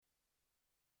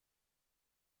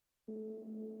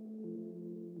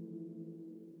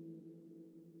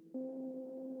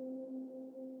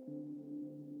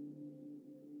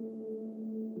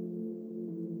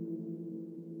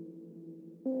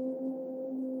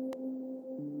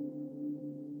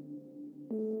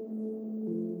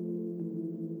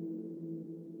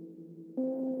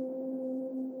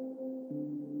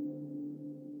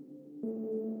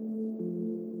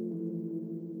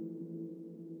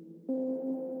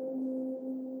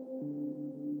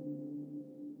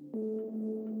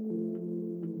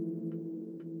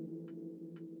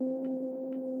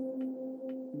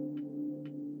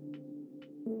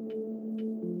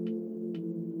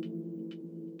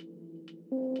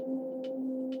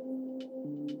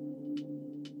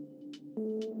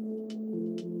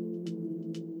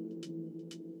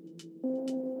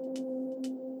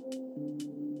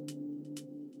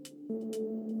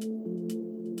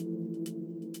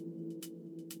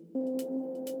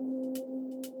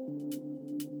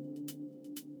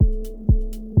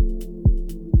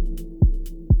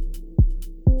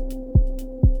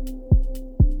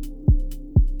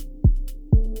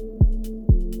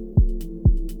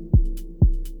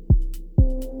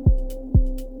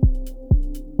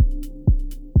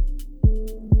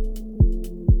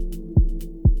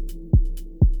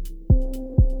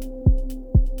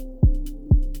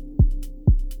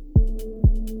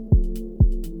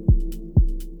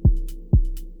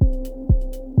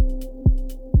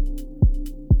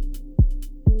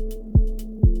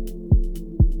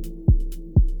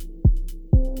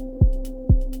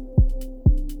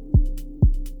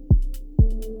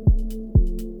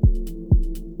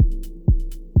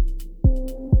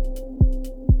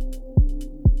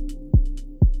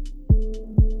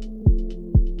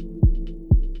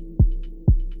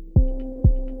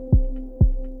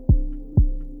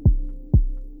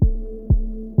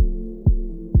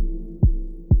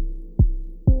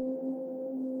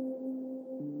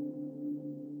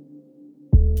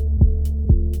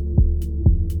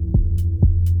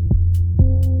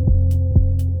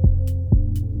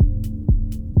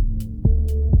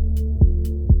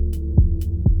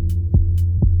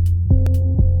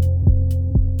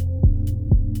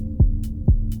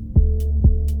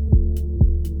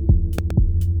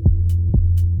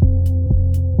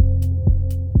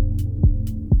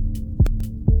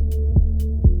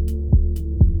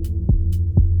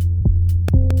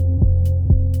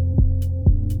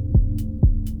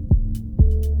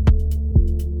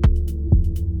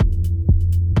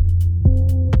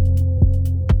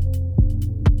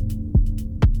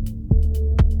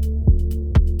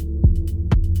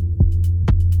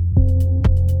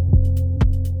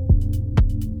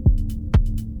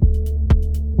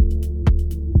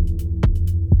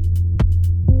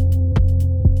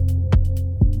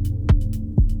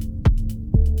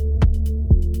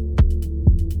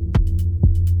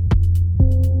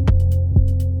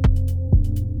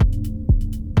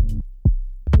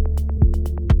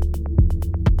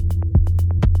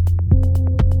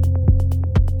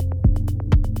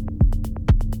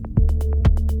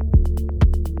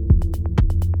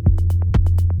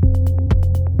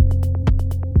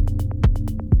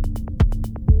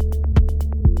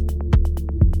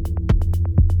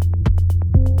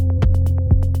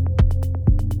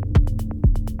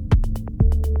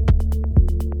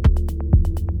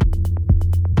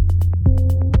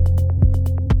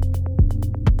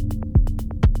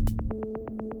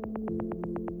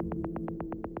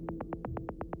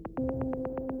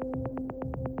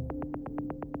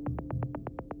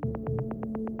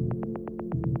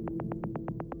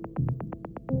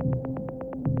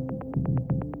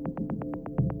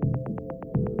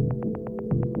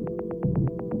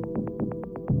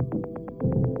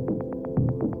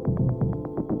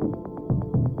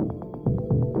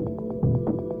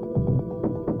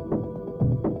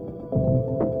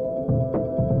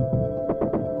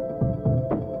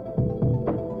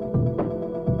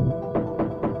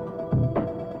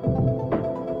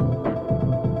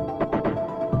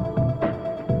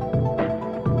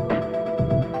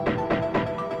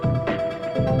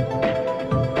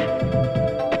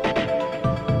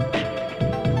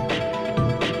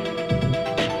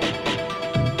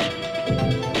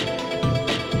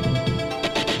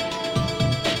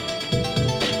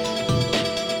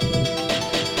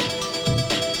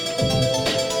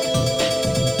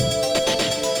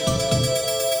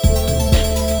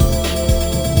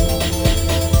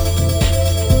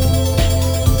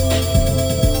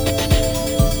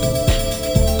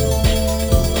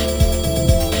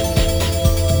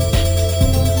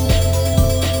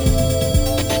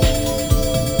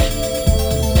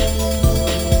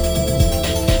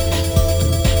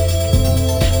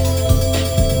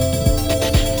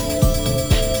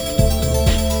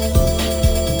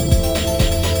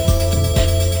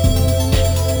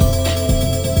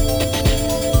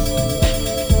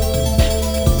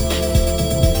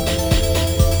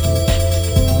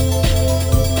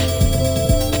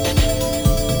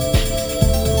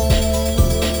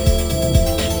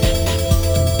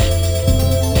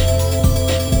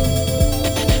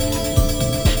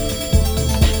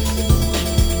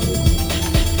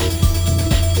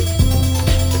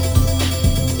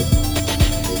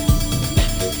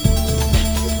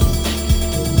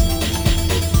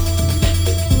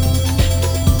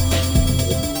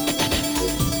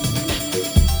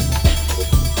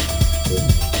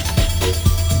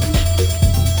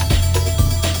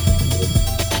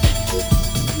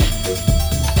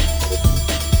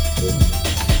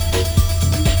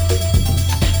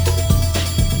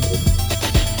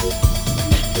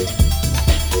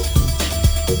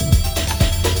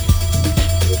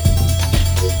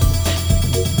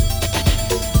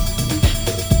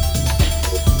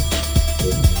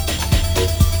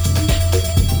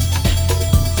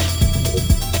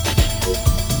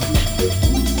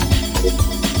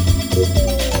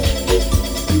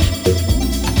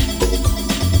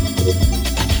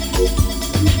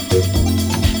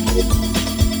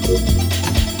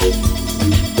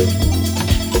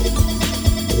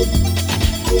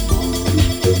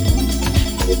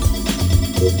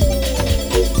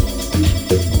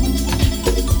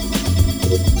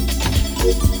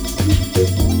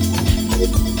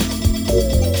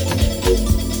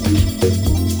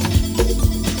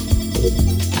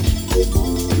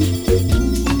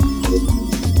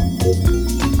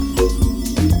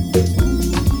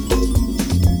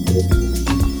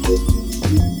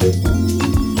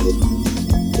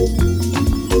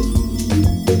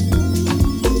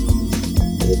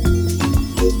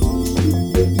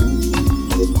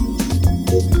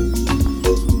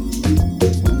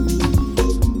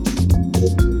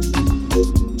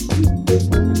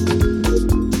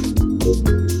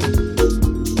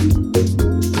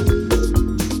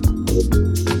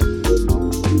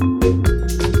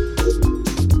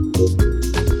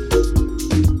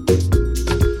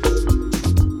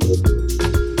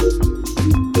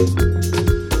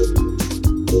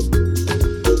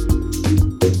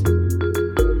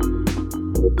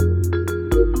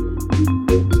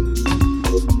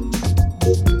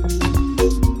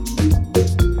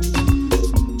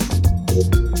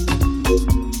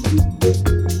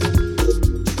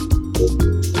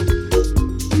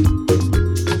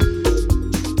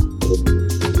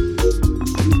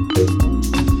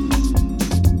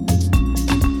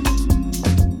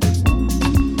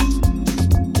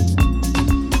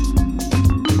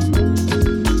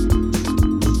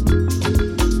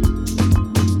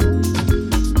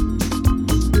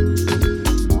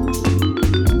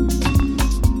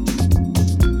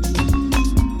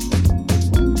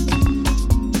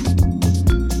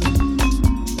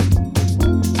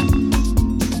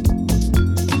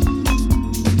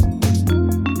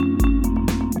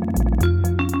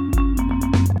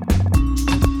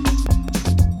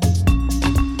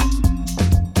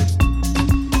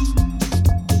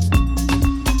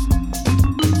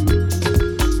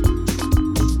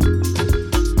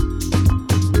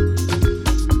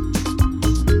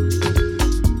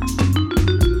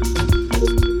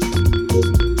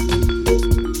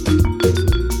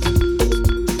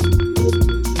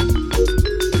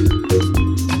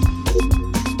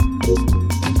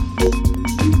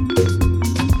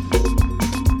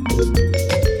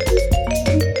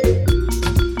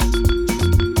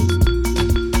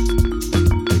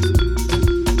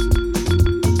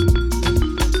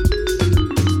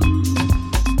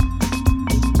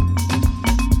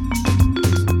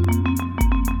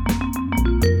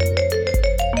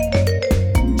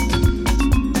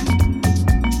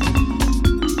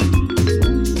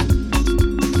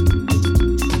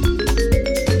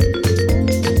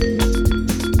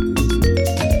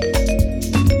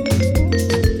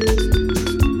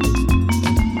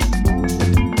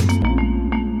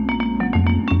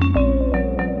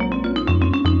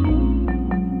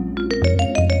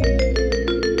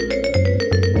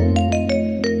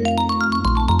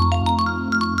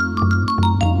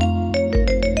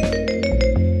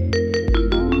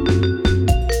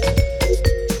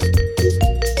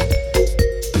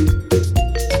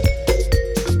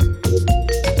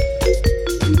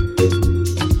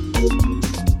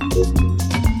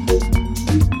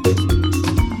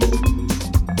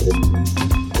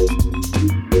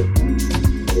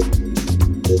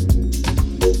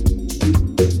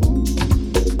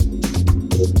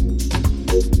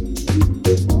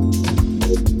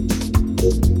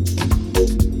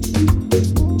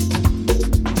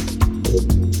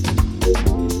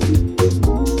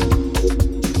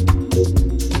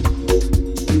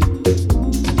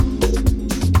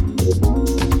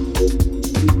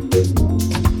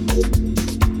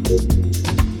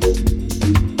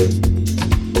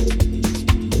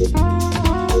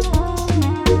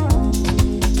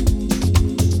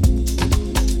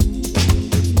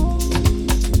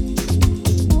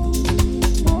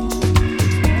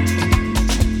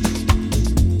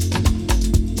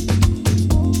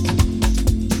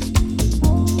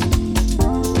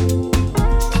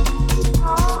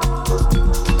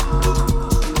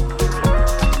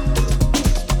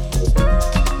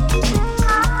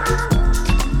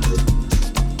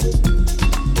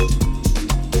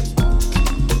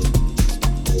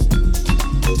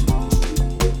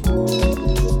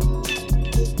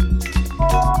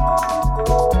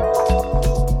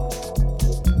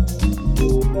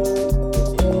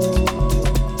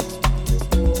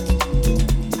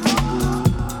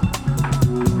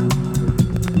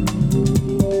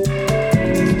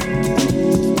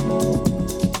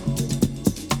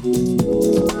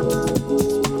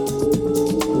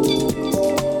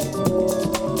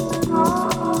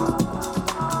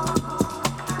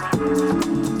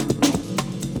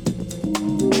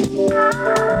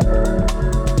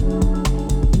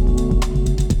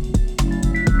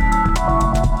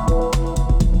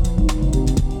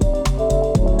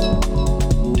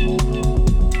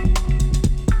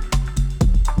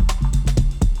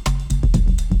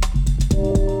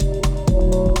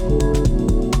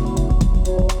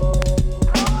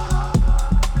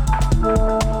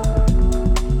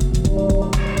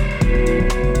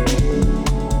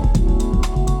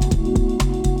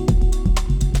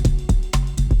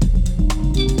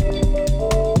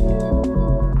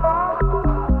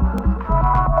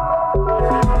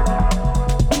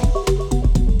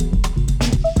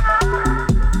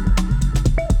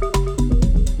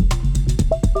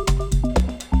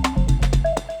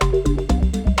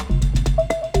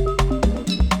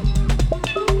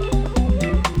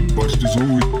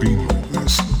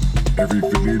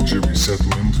every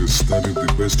settlement has studied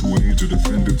the best way to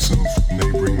defend itself from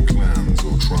neighboring clans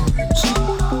or tribes.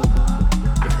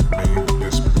 They have made the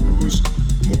best bows,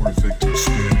 more effective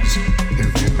spears,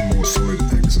 heavier and more solid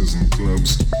axes and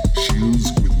clubs,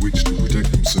 shields with which to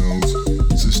protect themselves,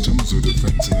 systems of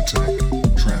defense and attack,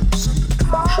 traps and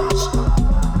ambushes.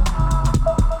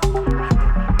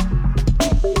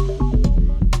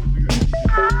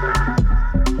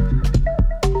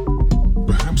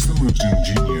 Perhaps the most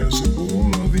ingenious of all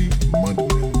are the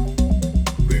Mudmen.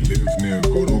 They live near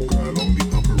Goroka along the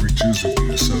upper reaches of the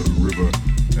Asado River,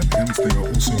 and hence they are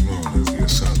also known as the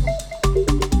Asado.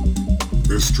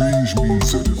 Their strange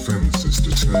means of defense is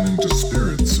to turn into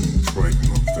spirits and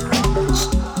frighten off their enemies.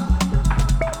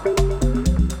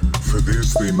 For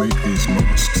this, they make these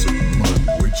masks of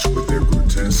mud, which, with their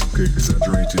grotesque,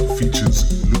 exaggerated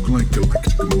features, look like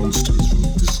galactic monsters from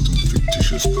distant,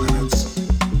 fictitious planets.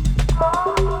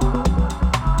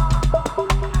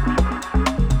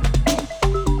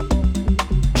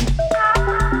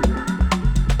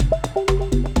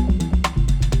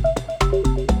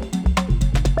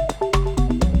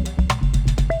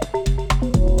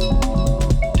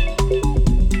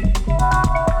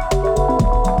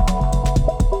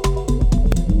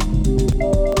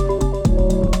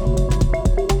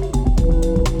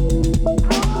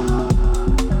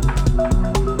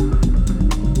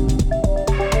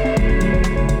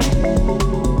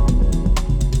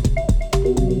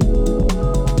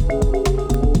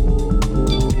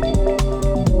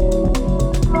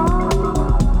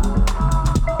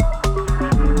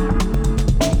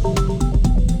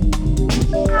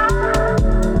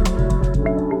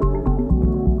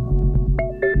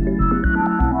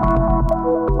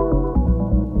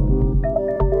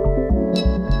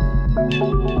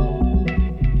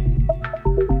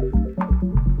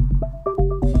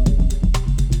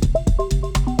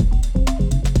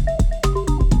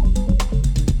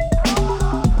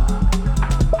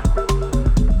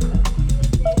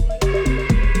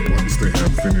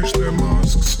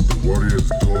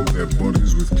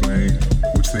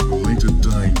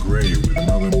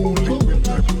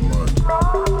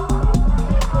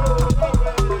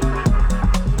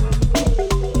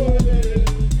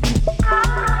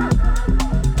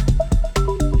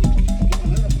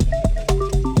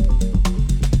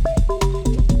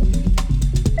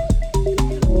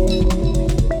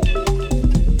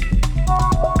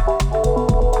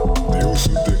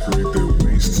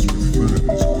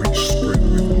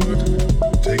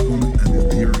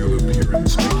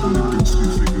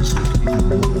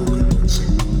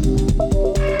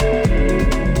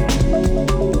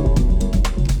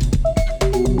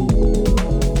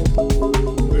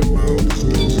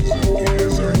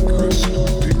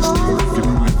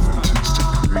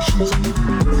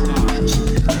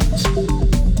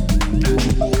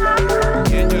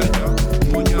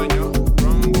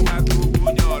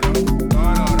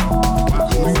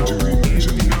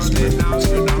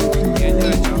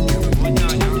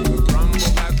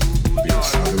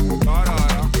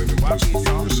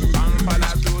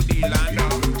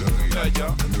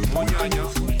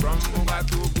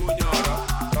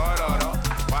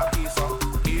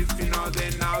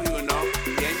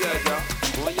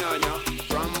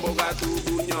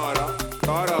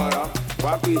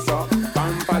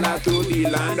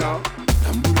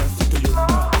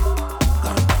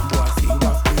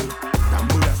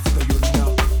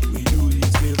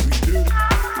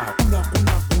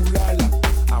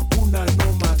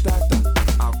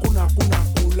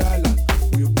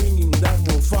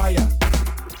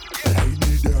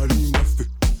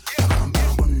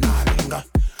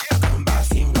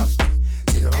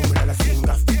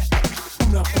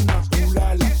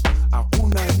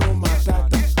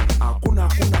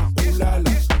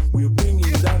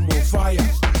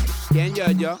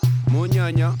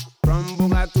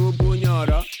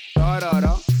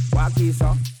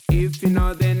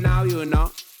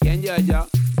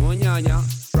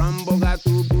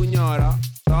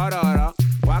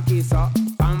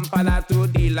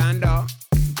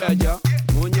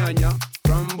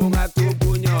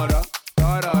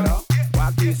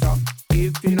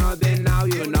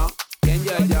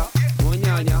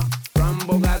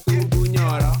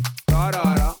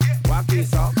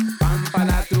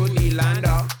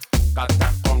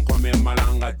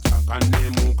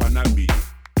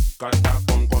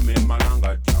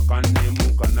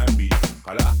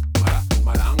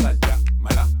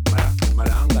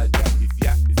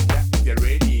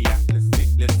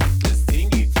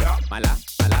 Mala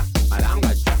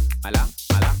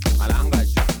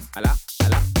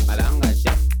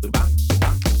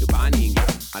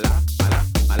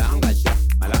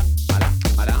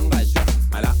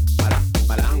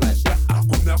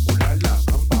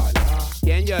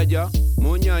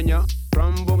Munyanya,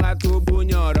 from Bunga to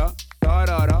Bunyoro,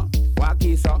 Tororo,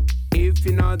 Wakiso. If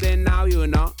you know, then now you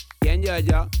know.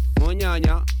 Yenjaja,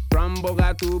 Munyanya, from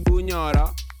Bunga to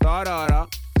Bunyoro, Tororo,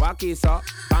 Wakiso.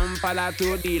 Kampala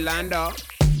to Dilando,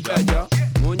 Jaja,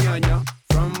 Munyanya,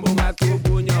 from Bunga to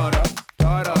Bunyoro,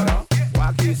 Tororo,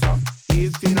 Wakiso.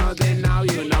 If you know, then now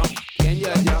you know.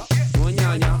 Yenjaja,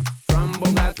 Munyanya, from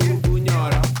Bunga to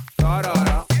Bunyoro,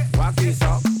 Tororo,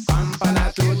 Wakiso.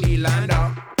 Kampala to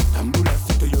Dilando. Tambula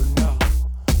sita yonna,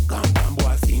 Gambo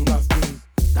a singa free.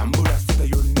 Tambula sita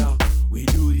yonna, we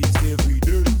do this every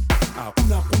day.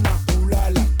 Akuna kuna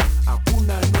kulala,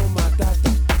 akuna no matata,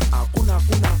 akuna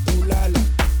kuna kulala.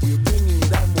 We bringing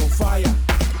down more fire.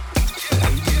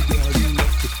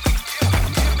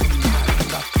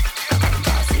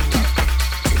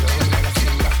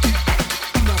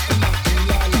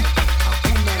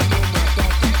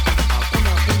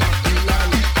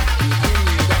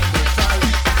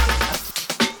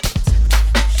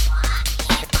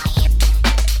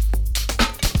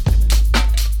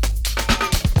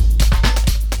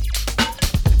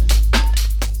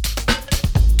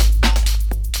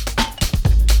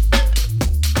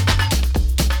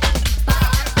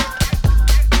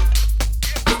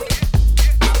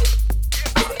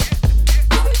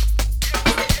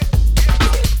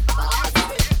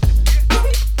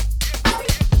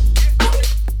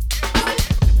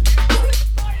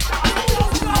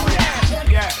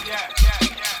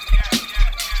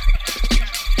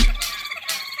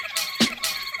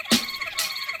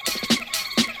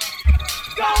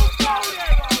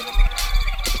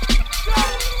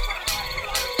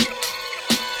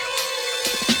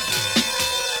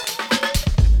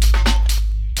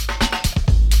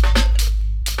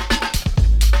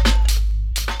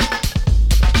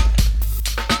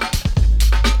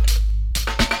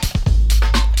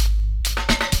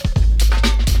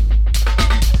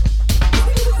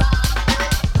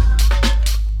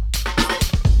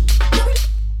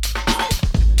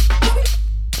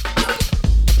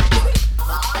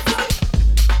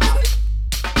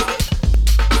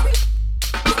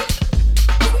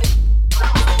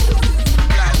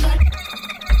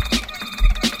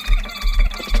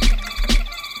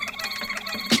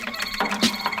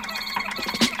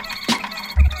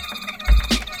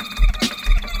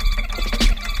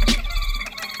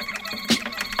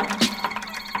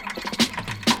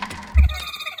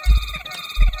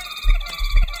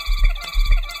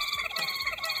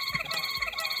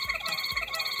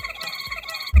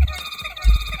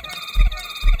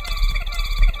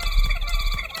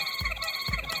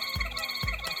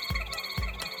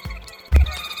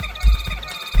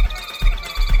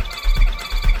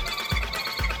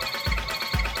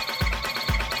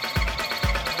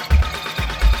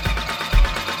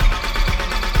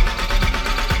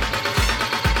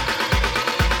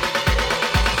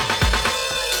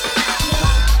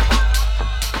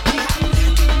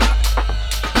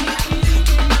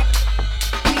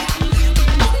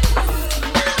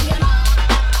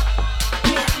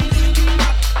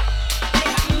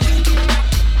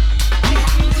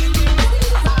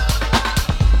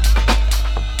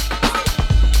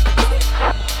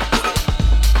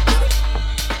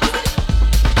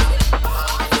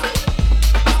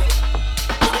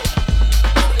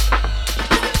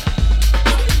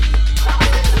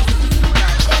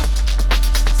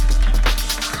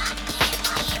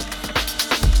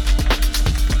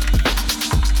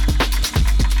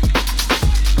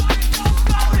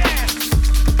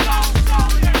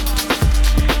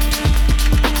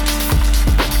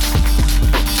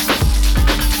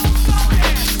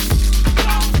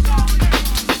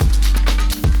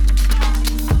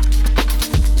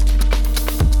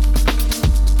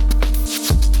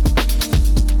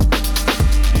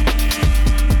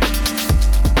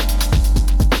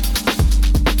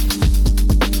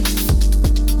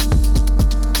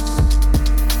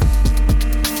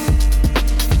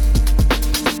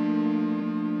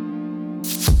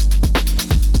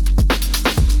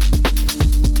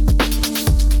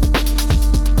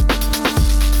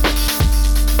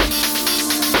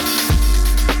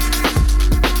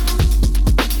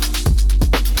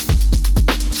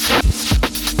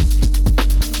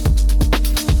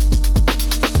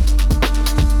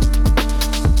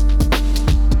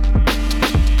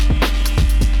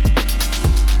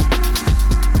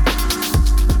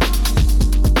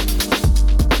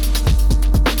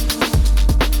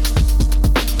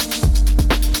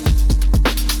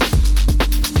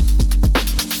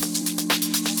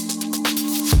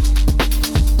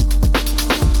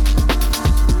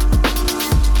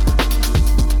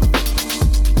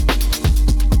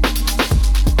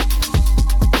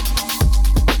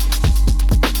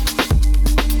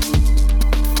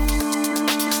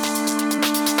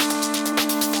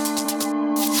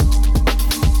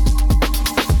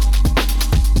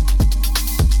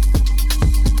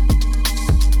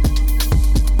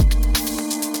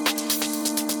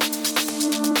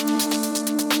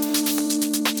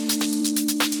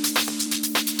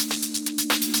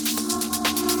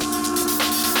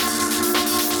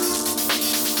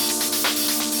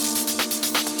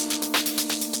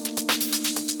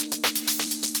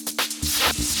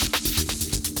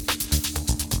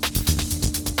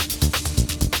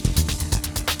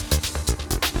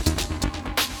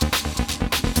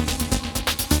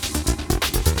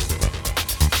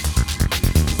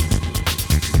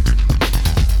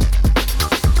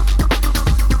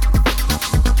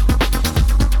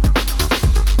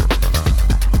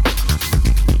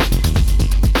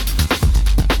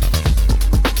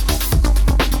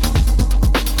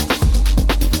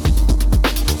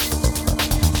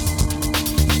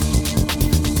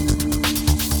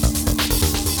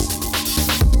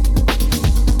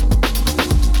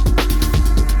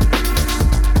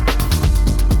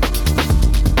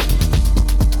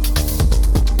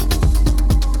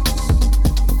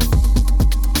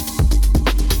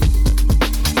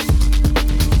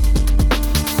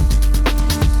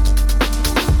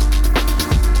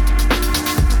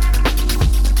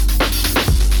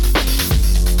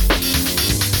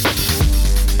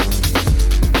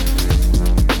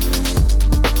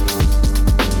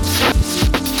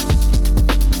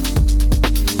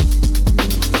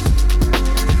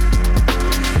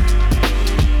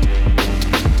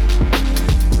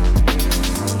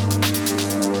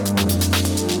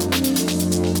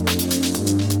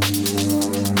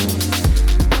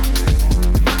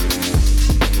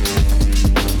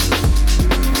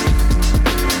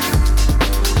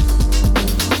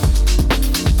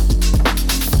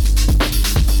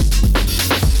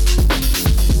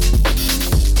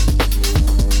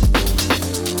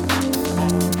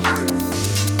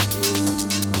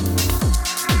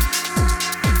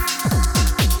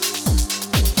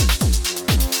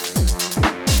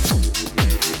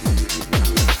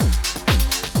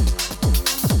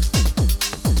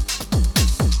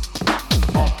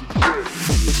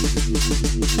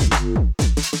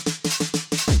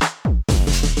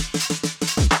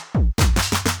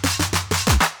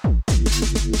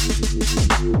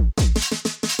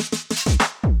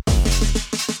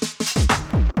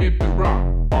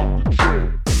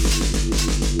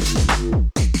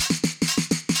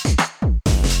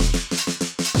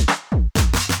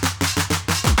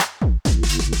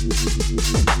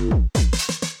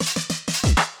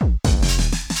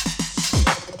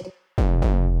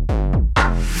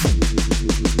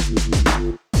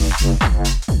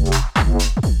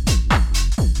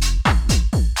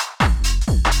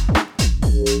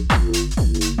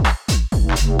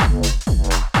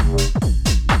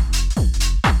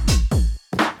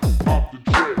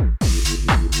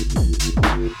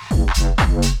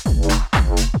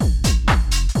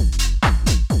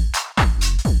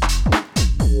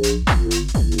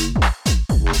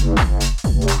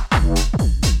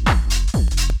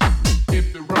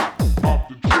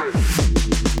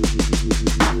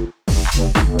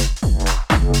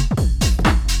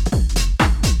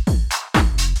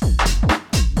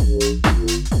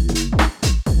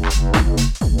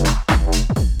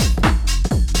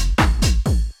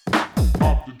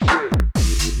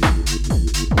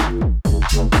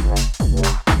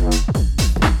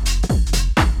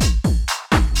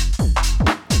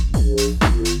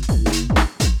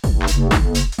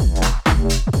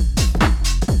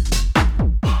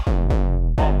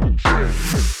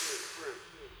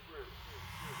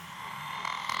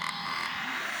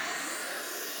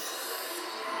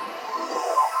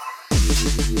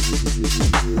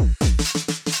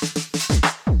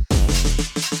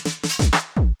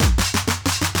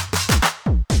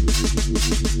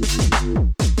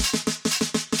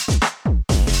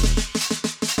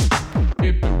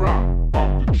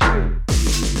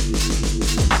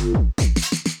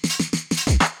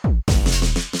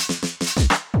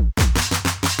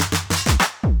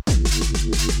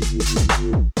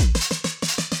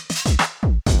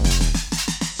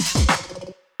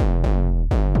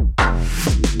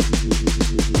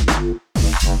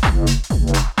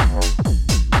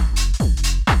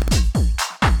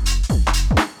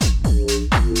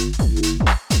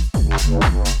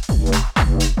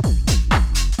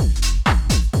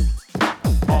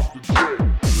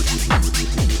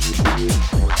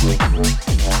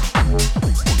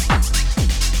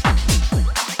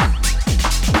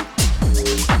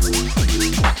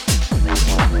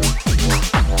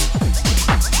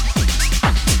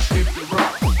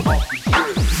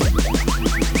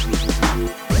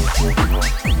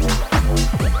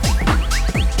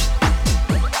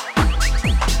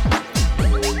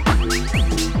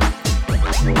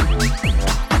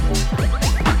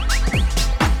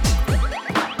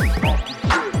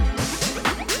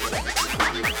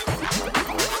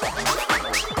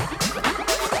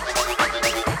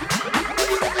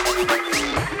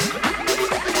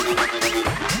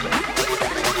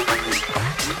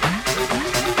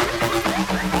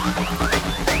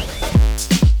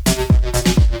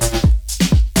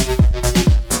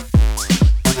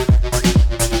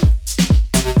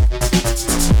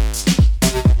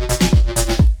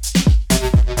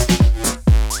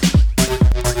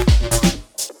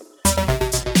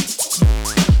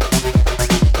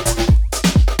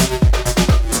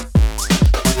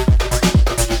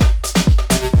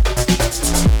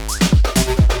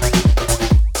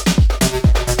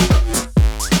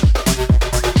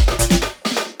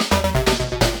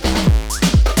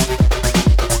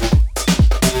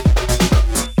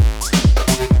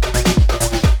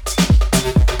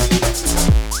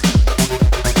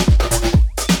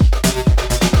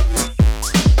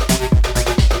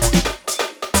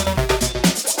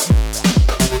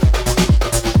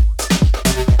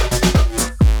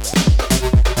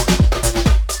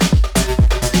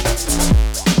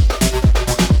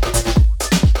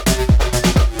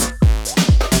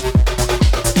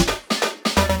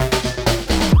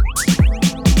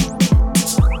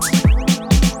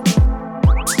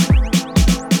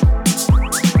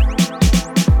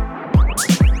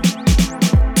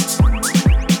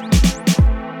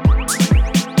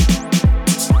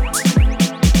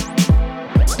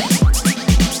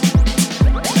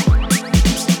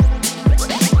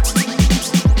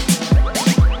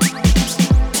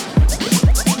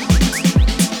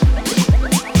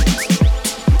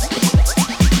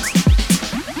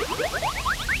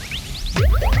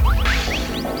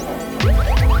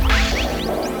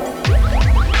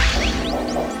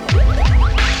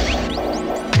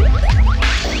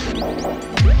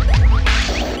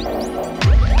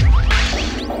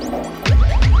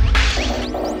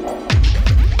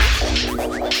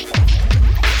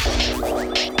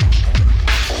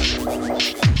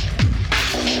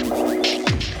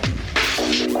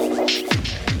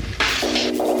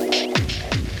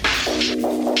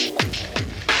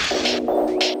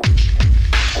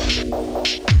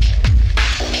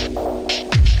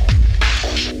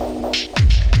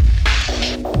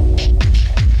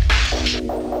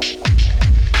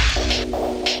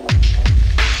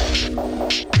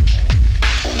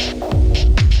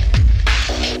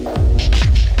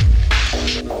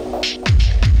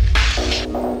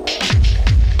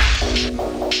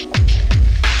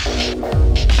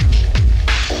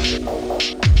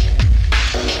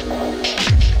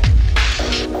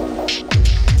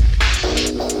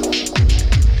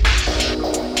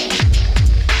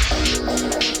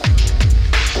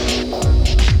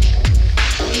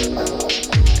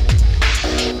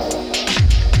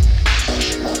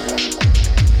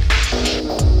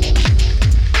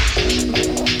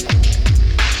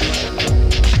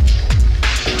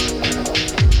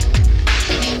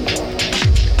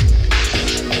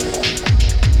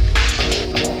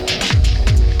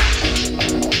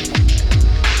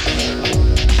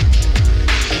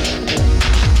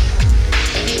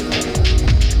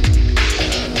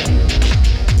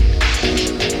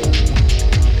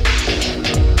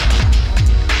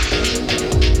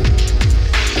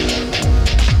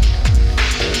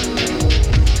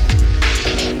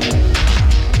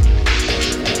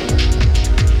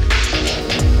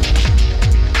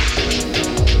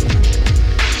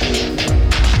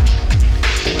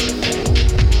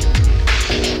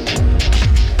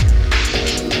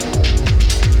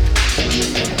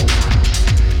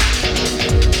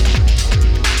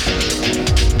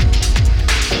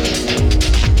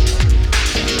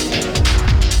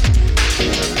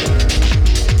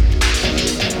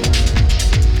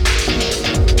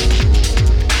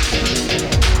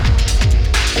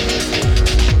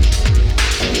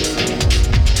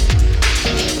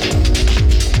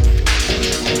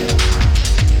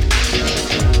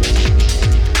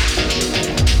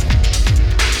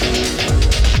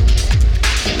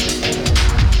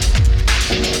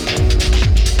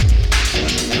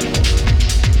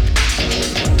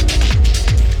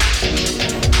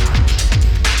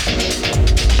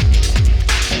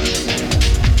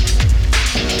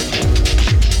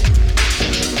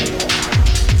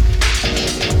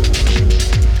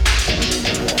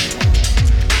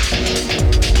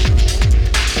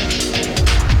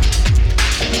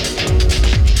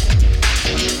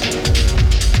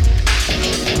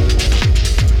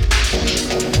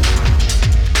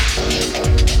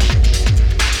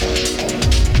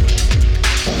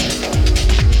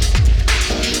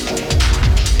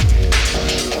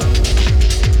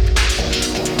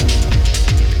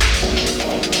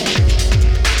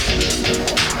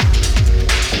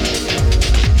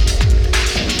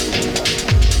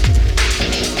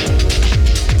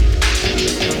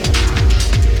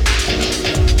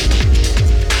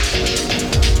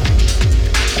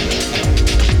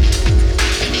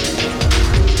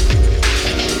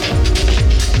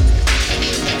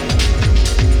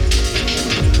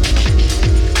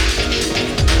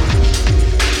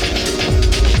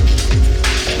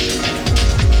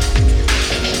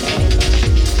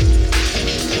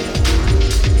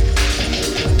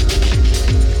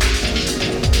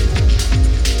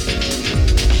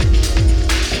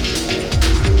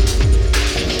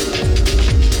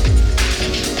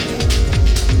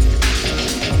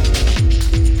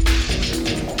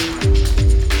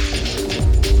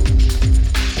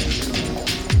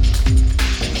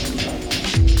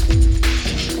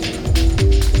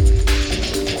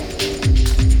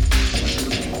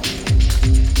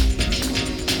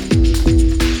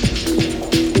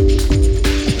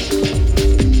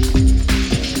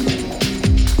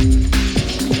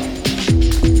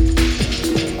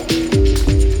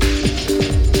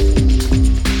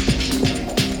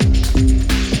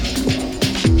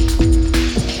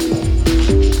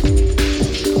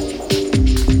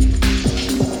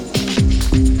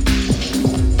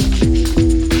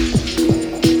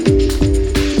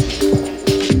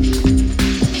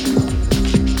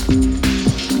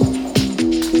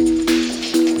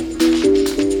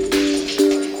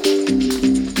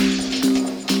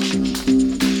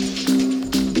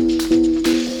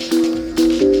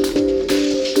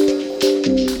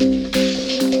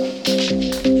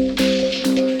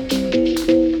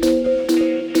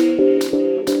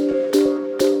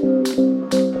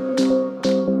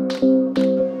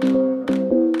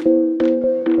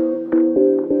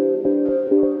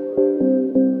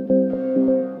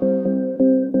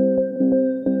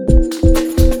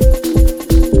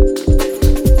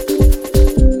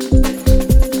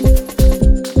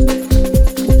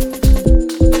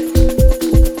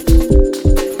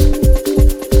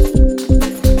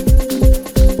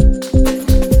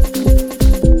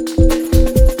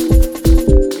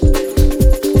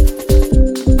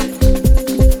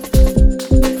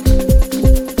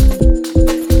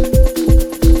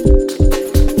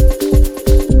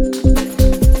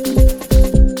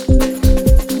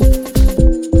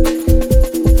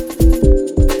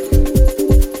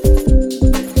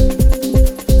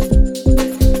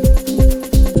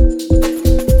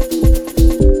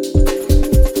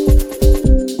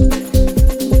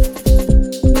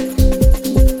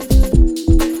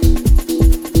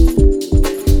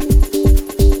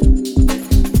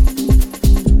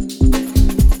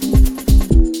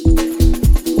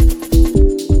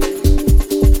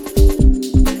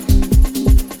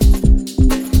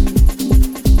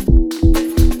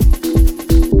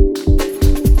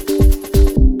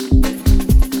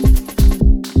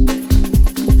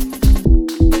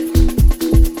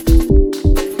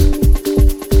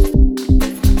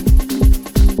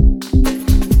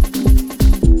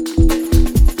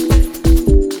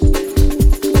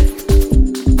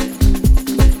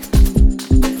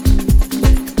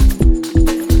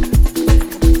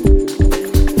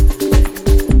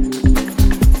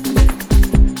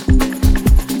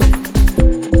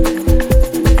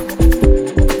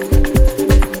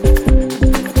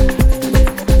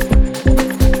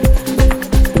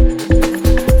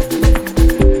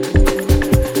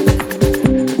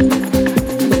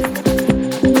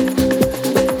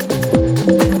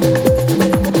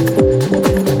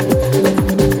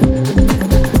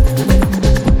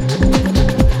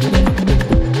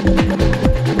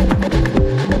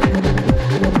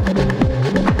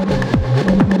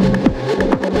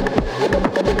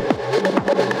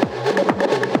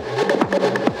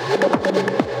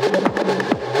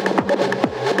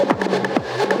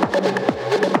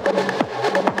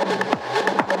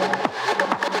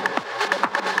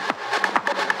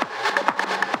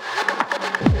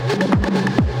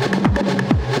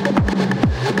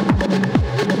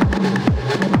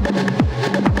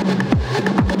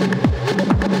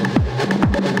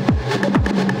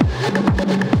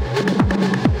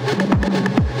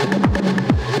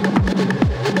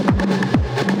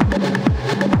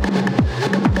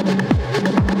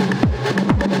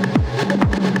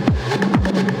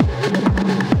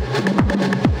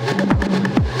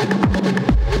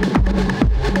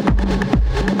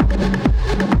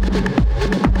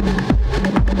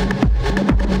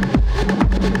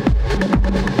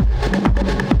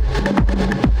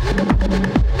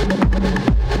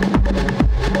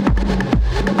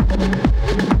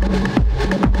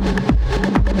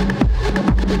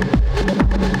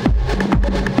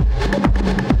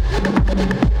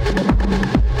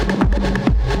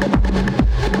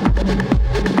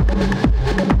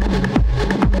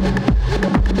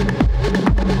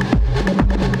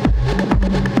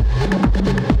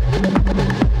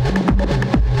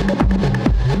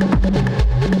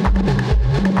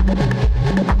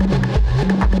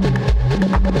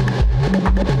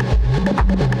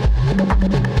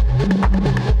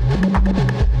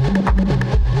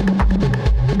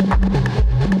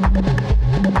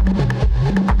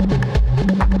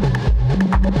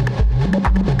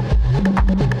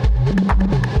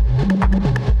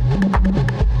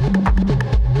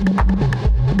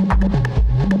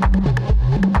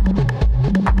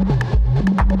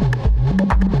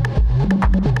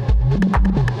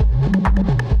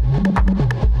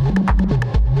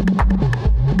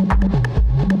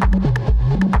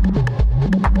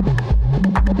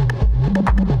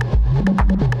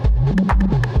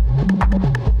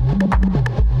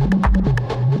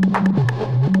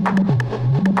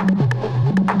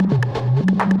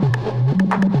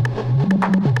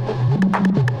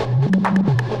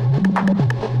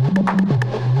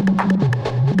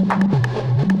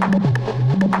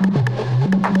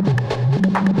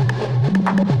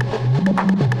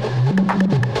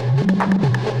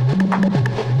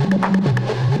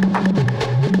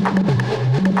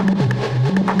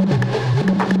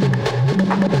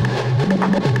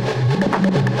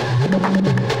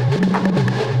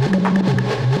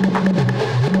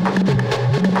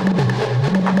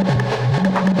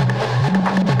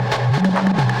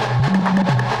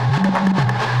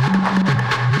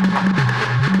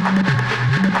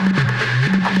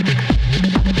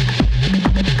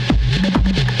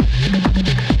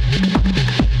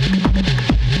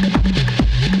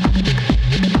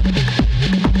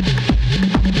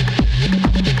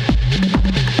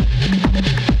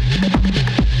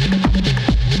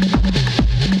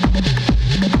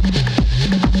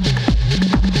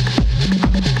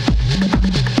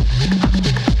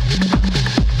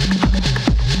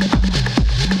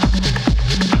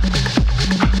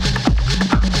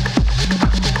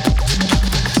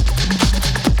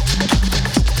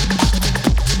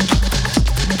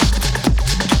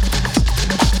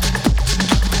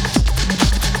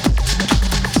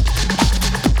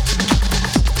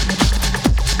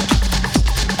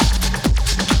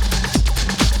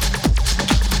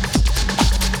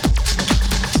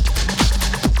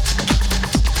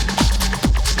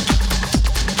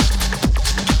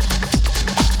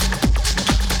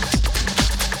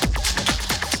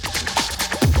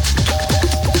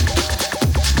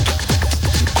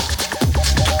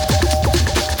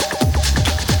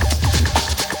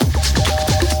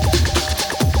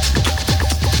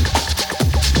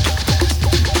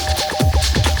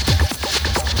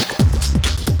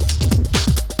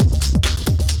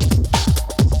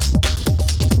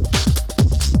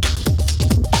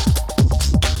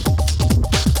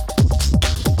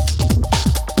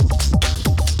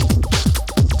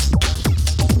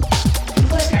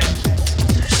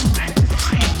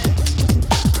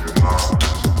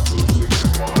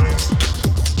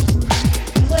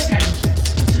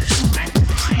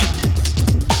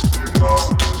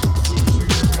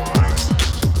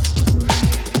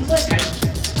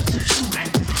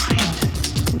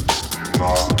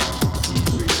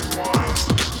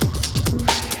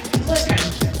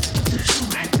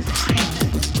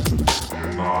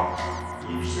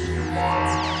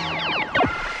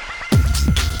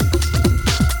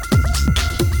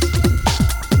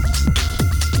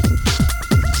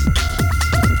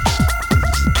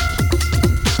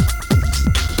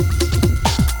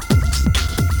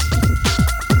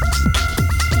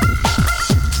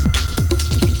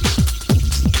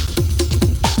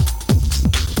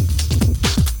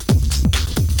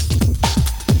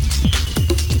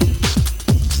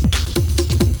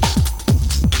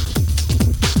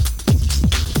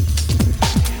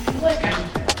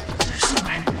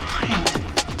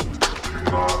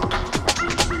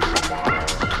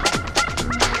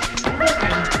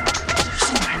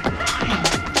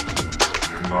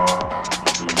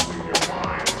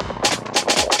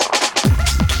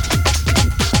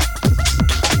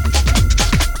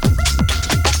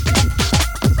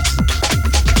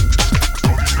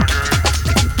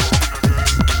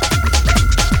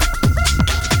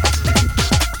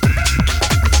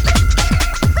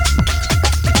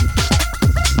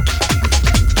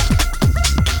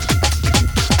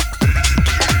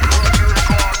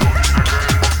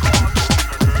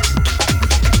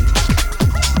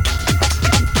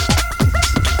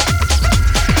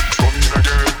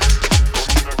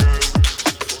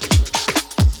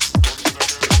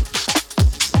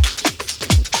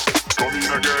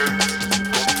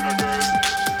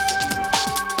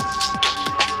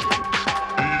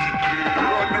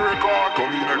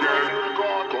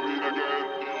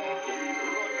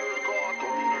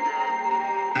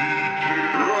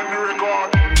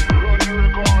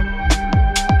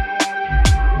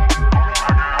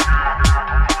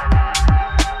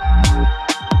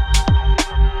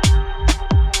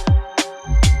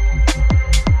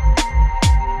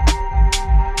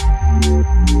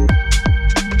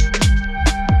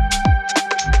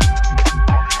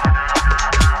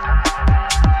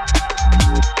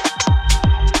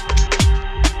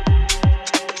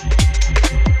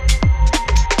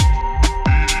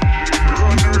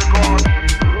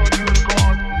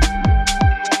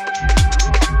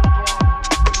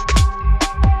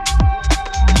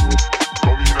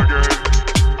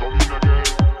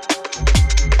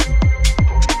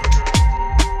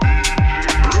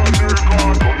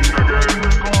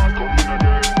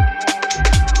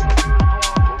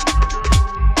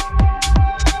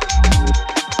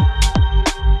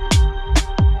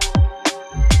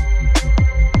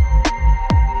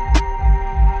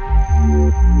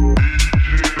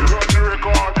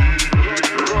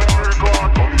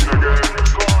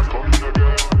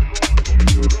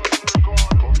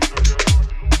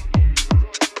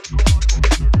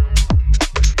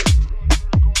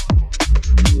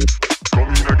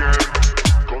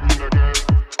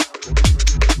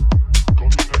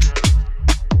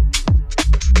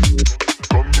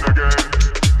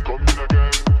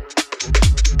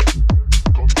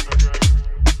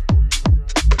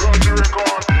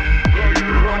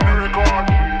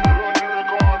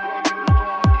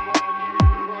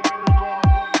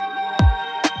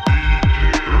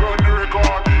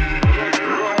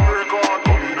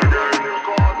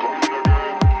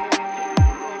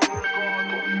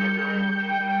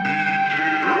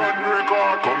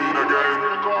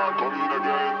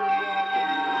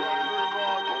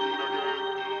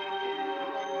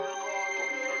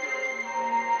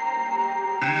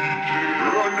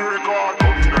 Run the record,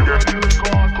 coming again.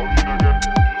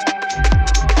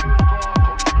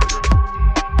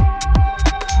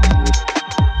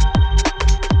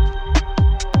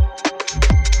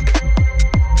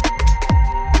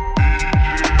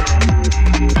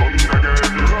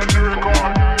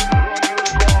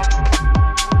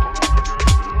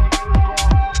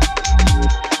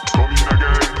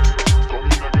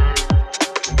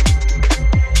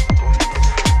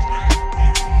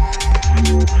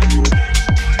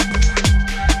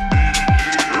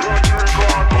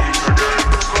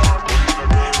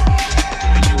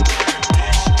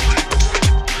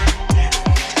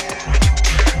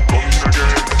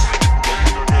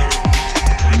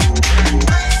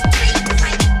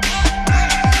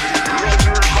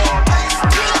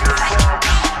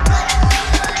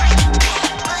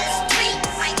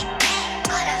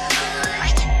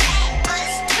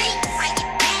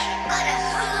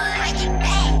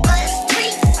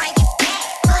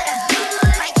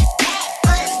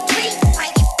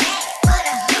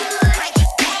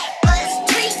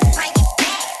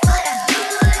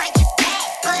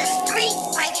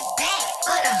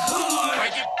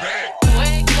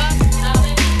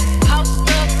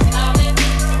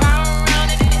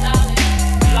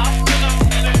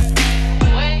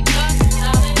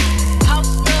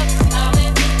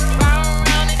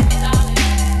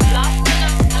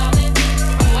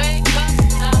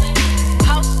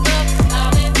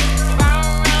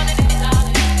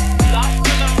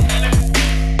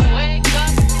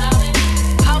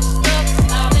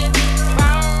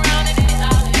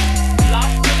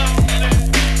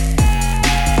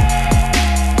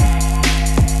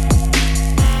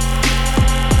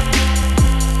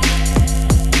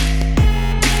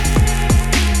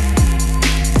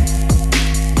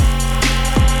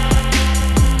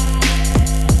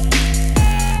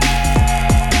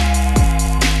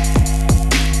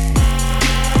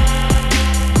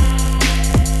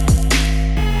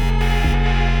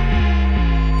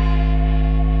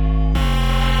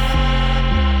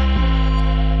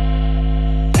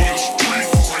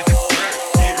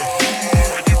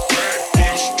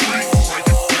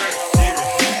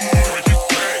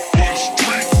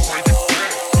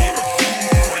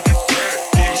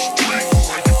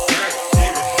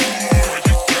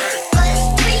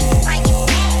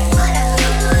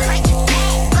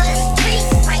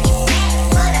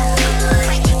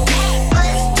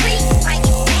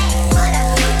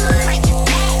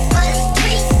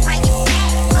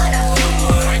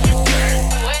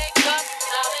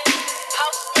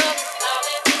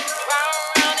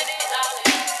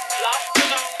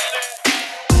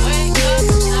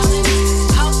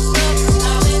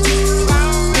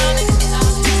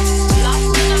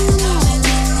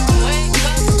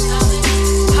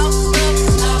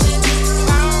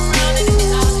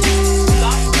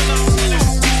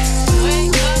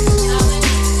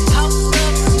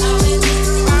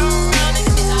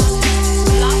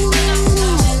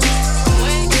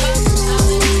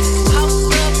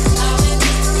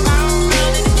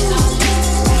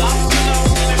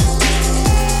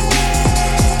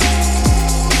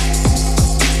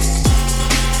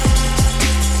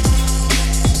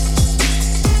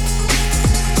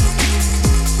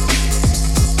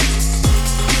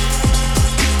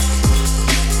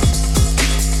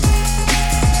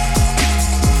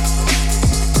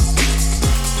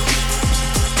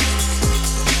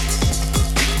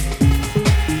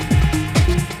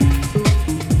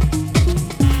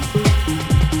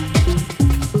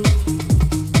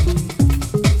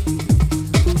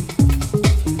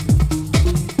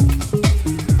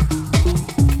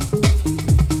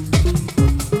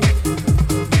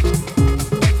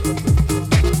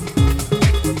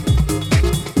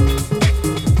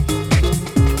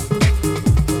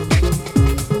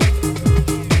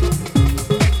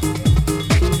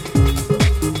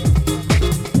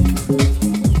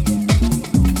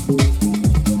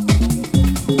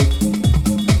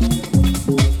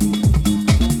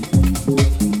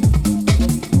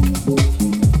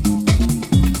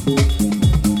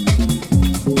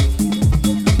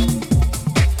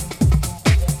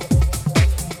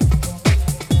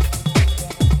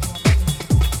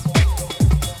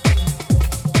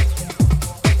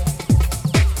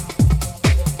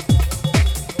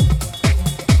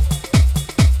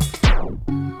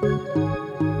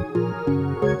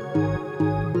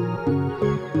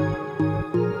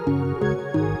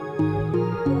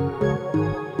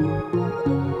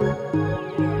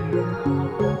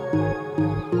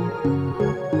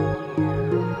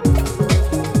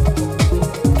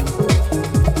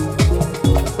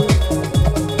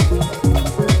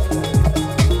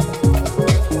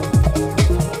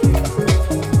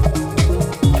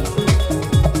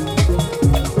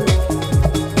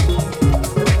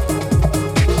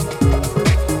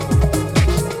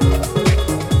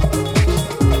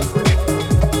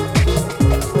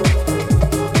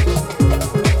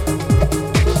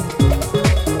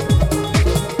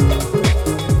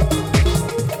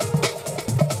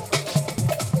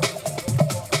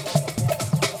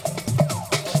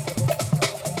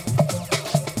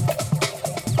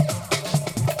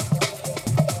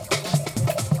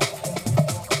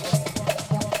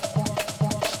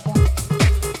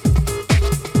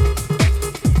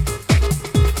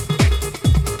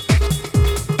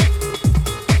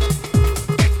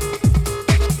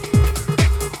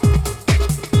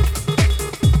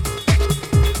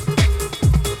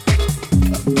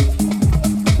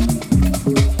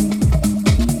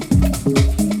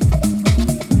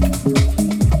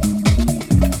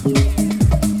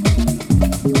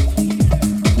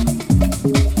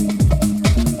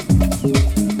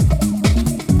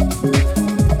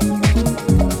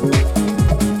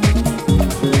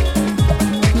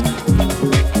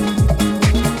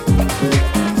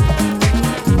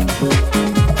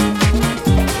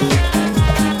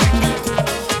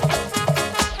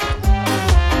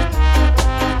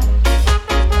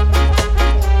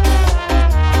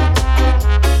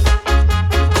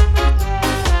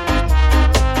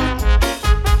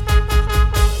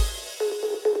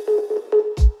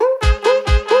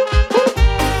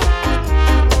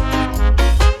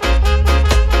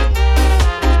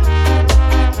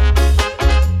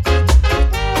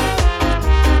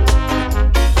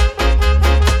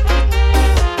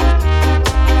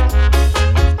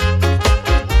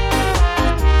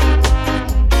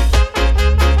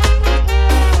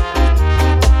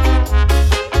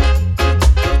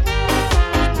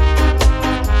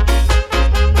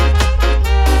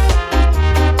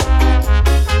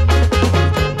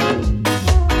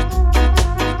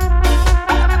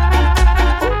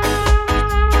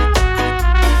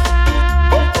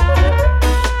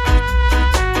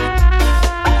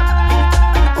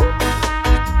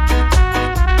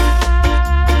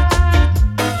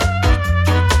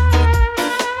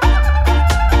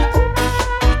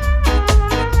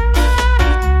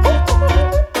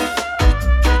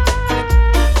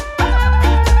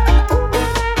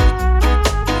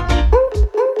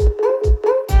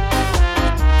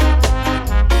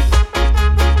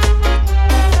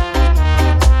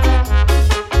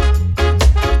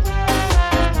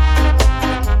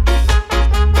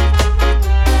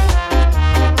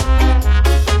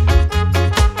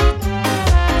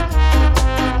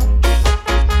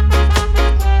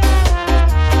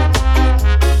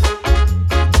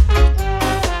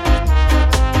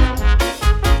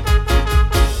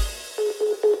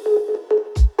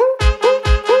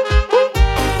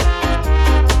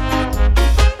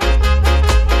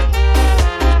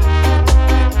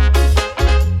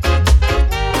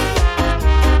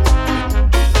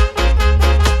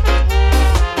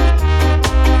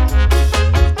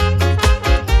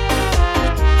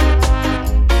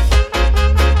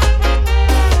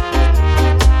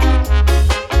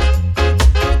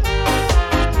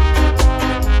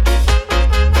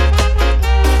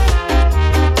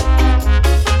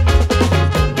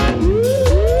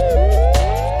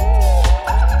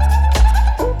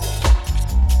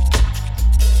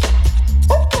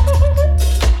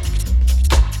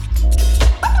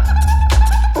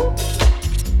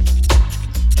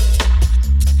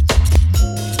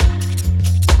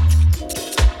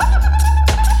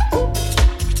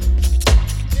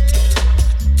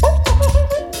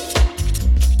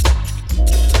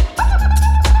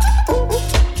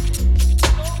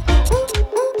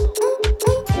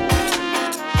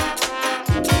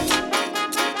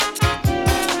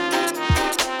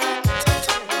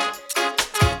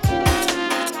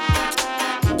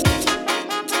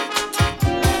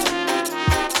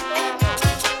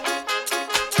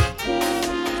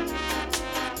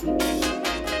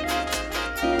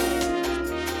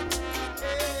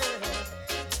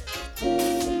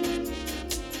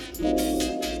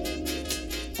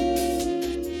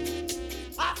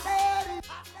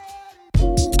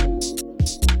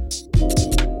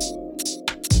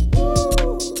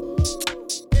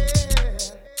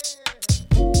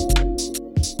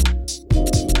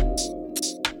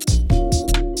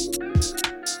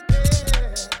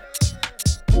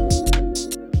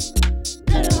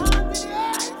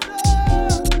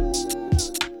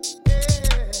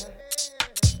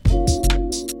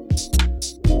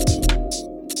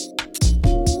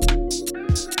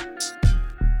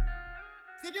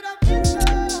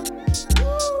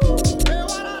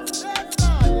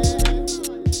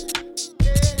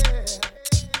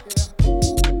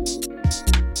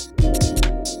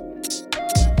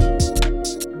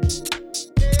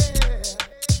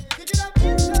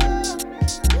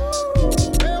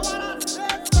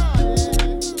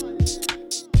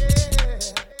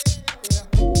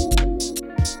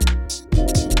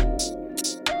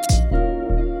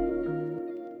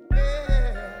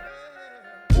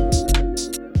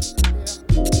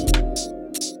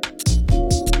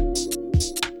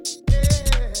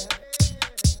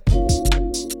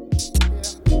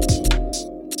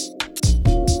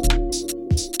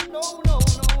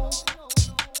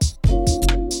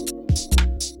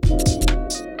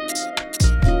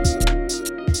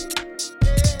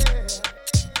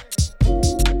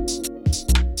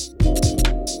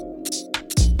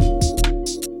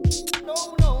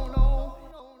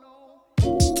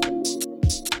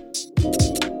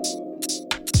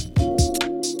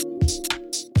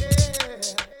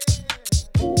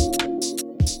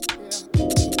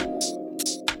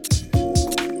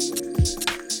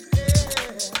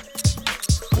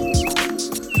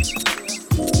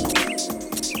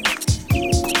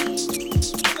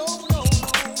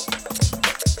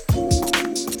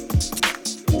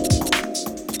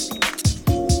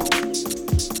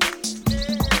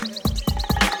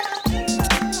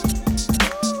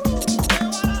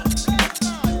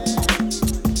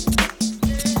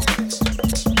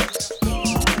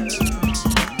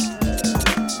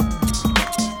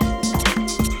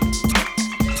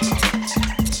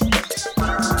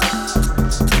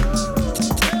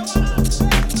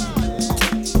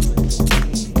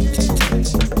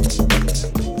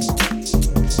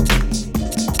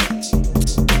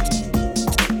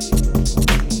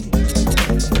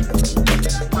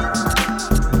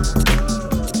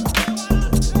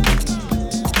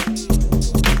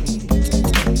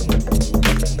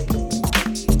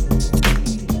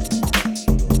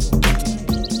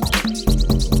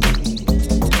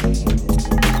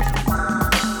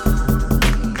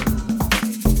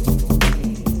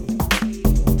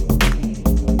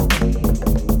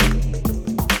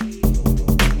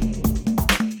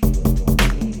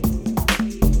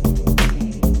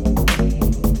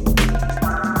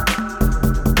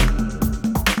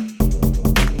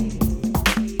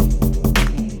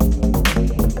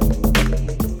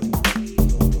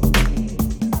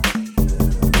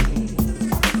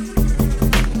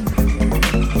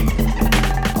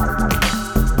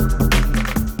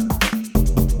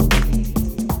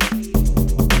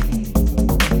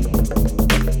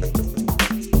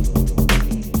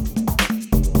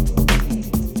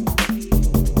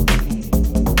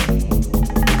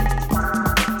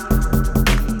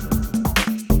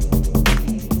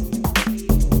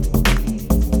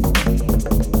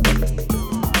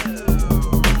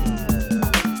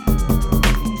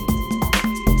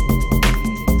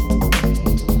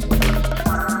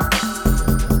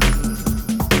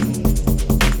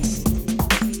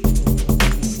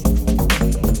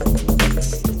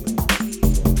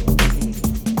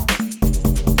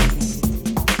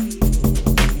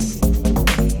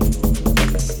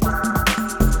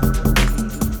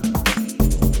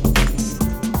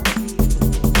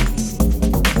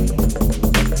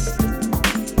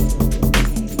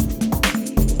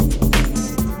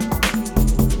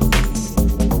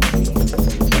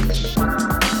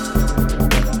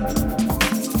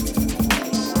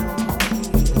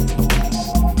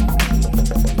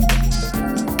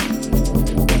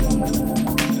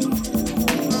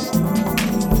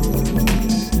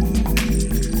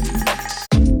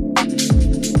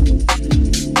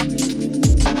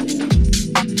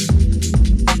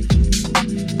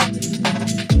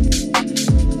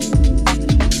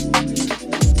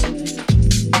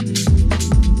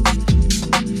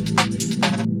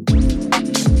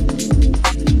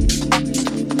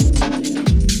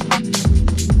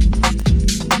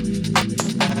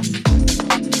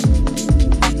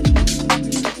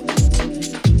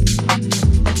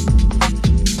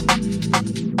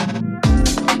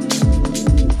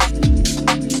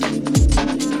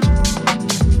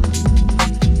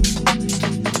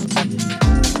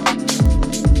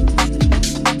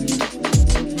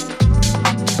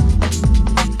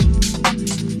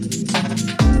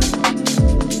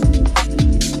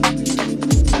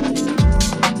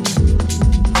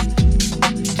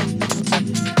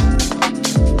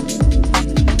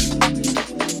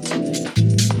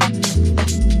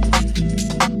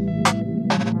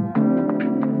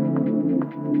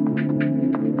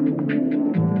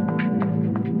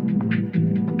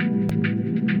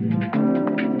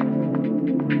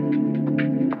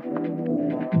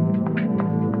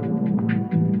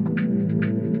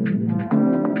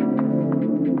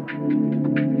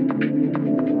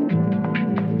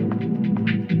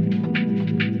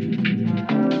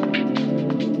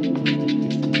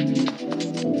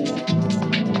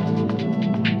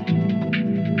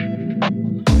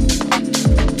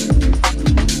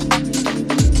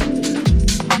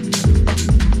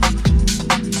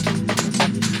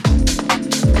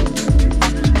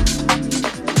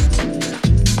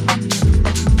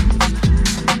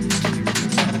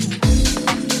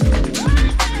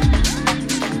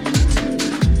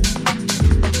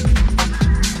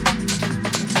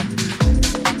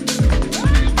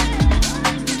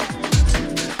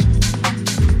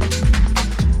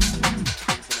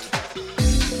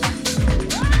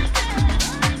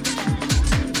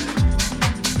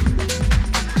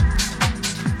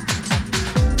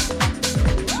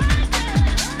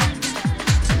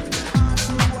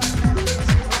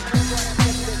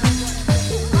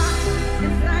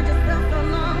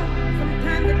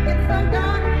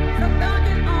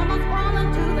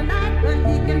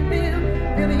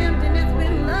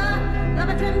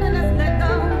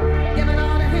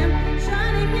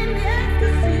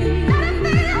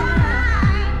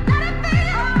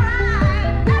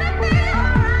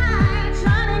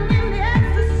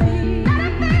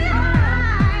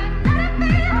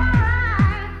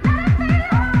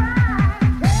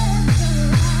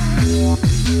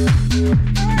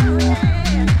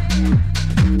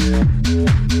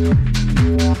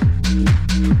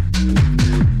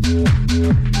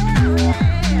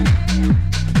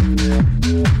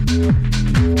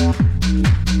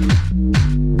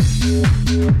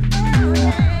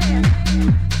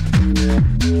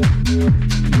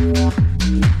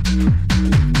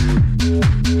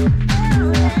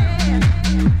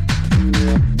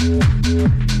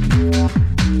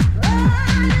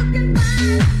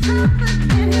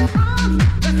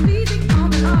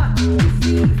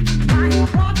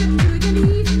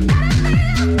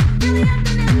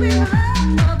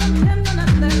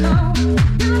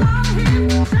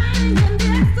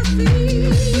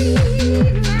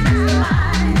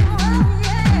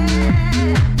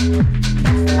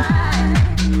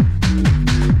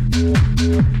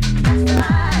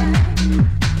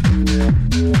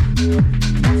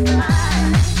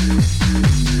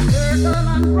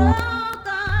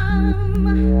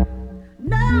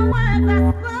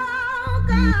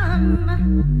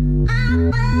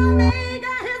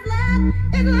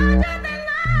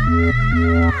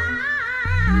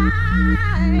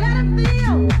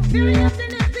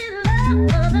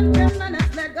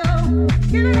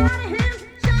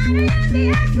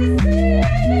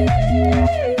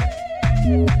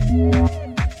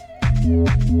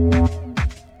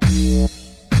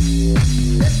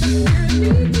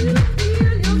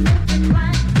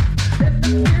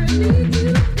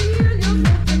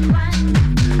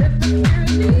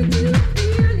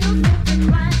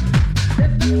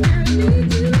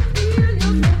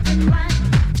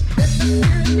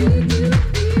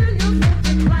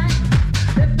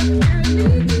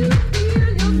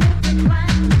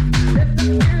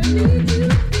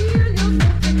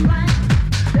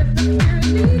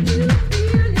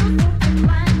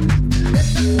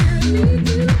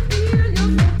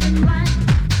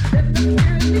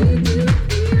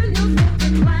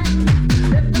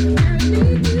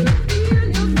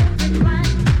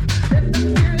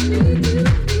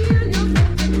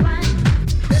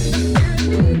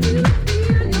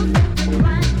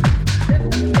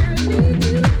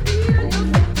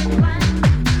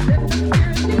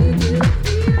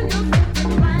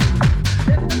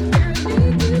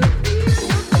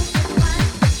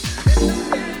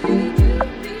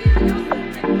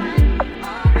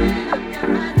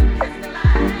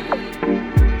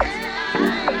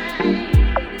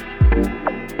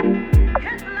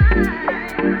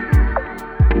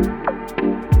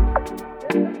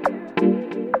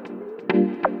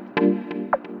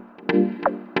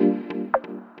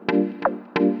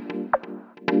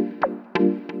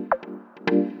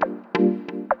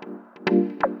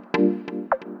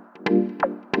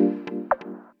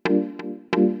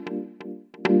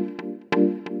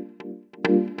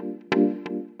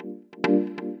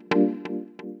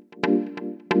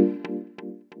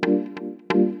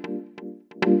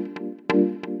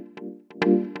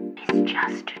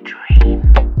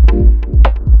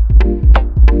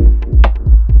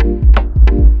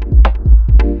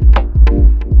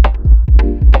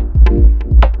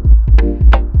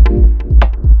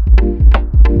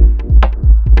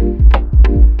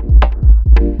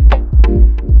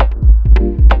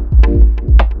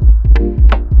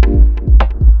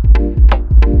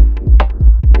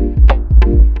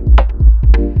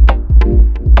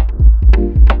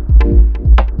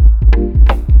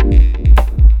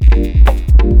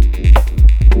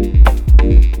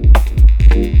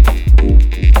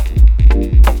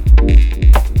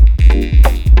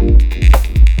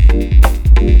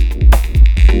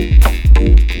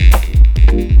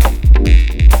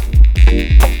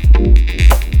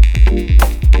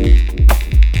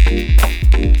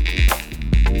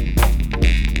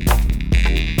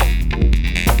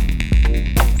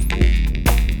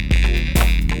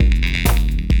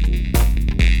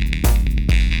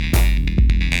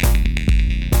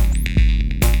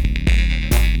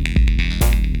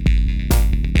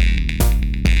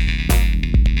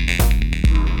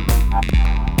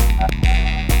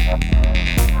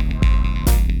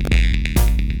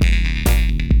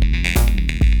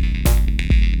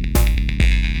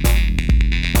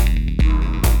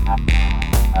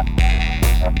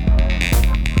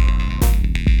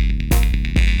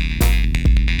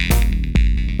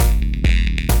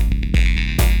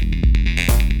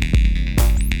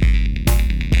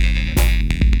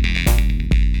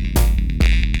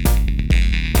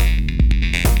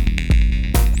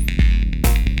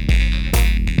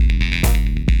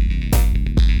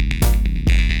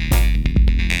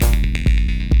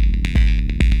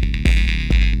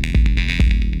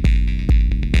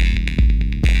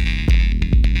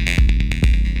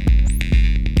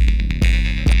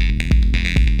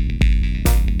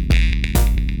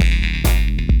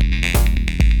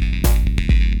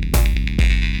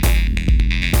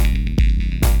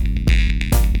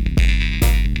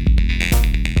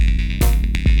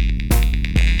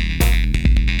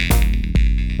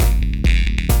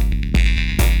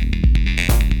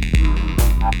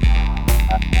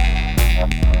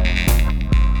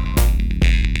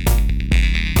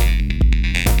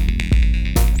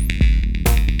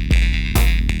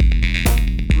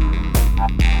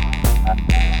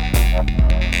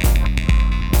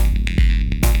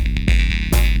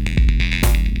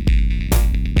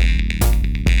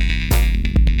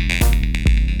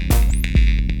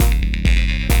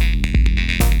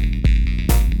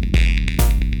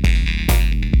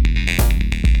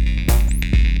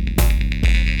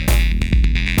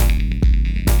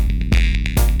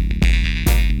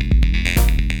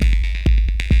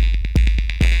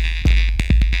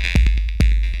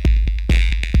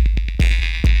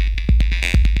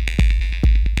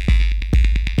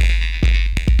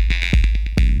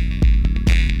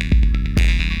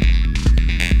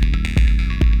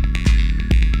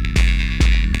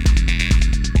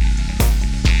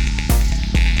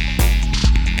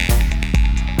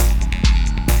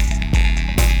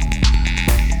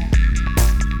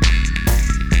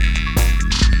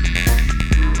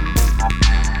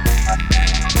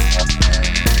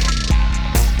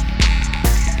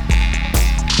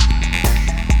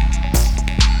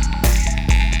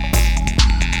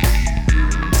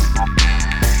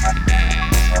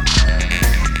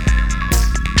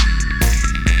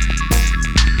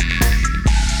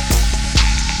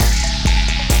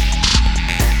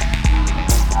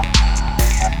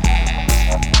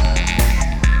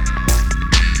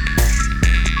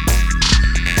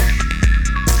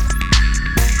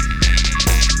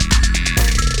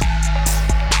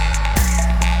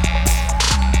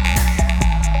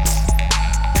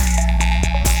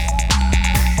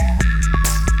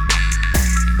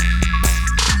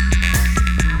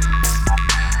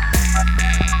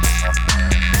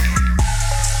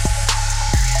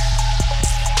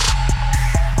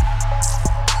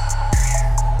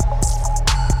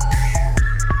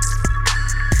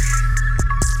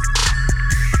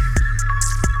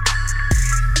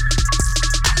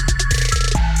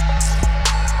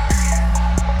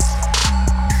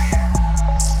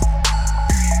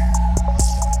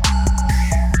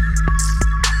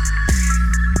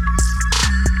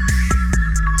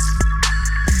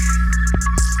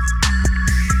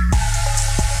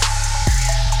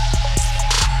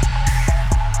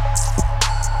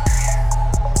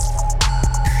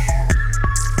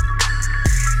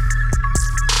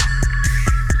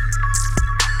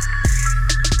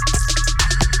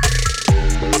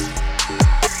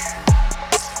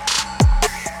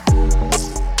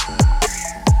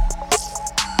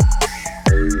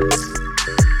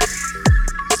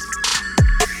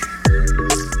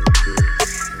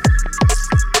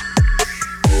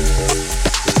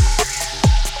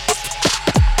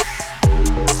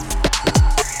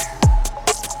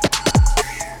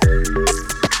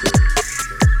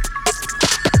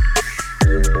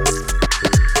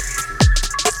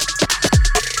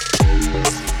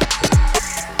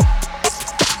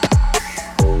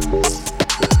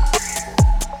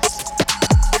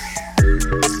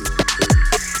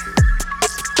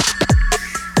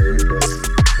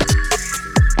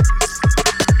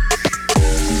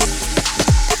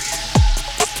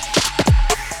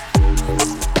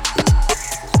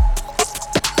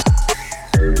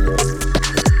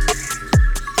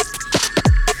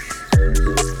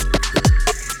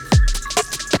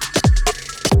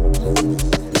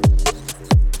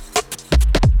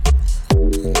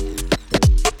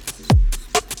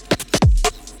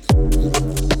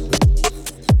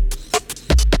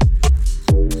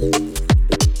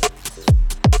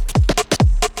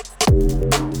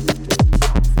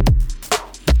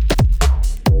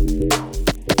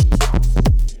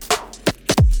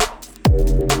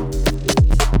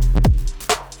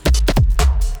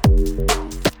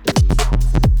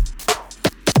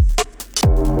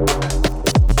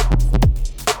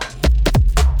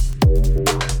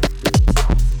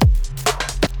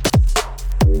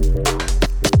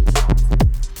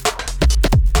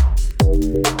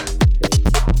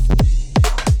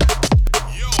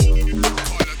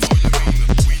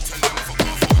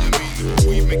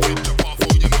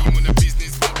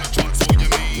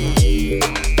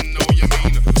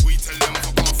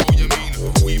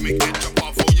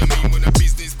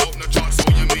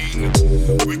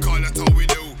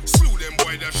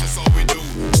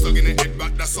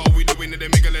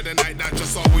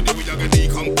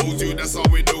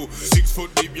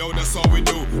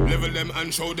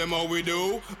 Show them how we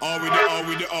do,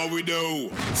 all we do.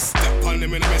 Step on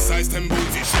them in a size 10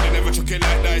 booty. Shoulda never chuck it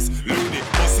like dice. Load it,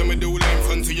 bust them a do in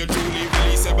front of your Julie.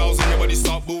 Release your bows and your body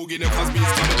start booging. The Cosby's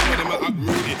coming to them and act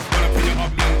rudy. Wanna pin it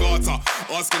up, then gata.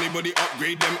 Ask anybody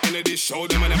upgrade them into this. Show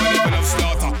them and never level of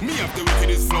starter. Me have the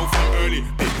wickedest flow from early.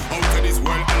 Big out of this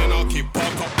world and I'll keep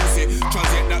park up pussy.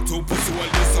 Translate that to pussy while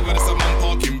this song is a man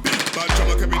parking. Big bad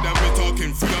drama can be done with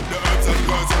talking. Free up the herbs and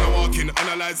girls when I'm walking.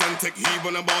 Analyze and take heave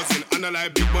when I'm buzzing.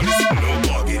 Analyze big money, no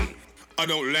bargain. I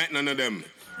don't like none of them.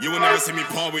 You will never see me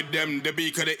par with them. The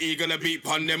beak of the eagle, the beat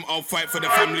pon them. I'll fight for the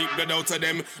family, blood out of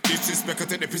them. Disrespect, I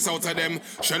take the piss out of them.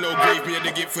 Shallow grave, me a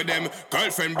dig it for them.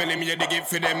 Girlfriend belly, me a dig it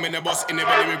for them. And the boss in the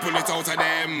belly, we pull it out of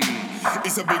them.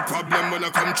 It's a big problem when I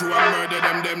come through and murder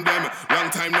them. Long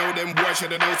time now, them boys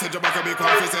should have known to jump back a big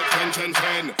office at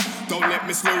chen. Don't let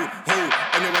me slow, ho.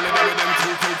 Any one of them with them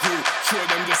cool. Show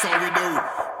them just how we do.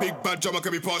 Big bad drama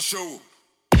can be past show.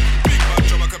 Big bad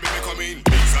drama can be me coming.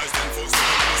 Big size 10 folks,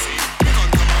 see.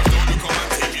 Come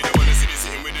and take you don't wanna see me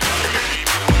sitting with the queen. You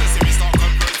don't wanna see me start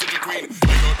converse to the queen. You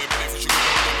got the belly for sugar, you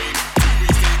know what I mean. 2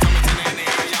 weeks they come into the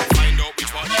area, find out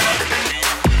which part you want to be.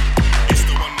 It's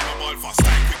the one with my ball fast,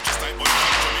 time quick, just like ball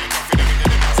fast. Show me a coffee, them in the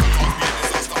master, cause be a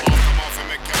disaster. Off and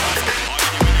make your mouth. All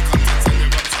you give me the contents and you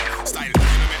got style. You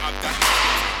know me have that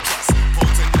trust.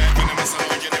 Potent there when I'm a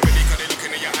salon, you're never really cause they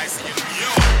looking in your eyes and yo,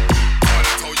 all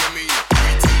that's how you mean. We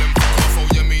tell them fuck off how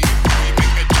you mean. We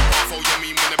make it jump off how you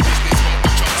mean when the business won't be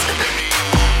chopped. So you mean,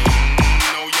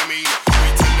 know you mean. We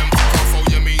tell them fuck off how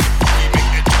you mean. We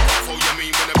make it jump off how you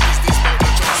mean when the business won't be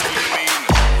chopped. So you mean.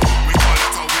 We call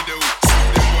it how we do.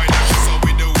 Screw them boy, that's just how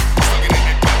we do. Slugging the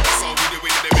head back, that's how we do.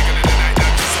 In the bigger than the night,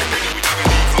 that's just how we do. We gotta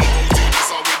decompose you, that's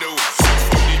how we do. 6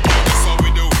 foot deep, yo, that's how we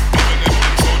do. Living them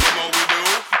and show them how we do.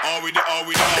 All we do.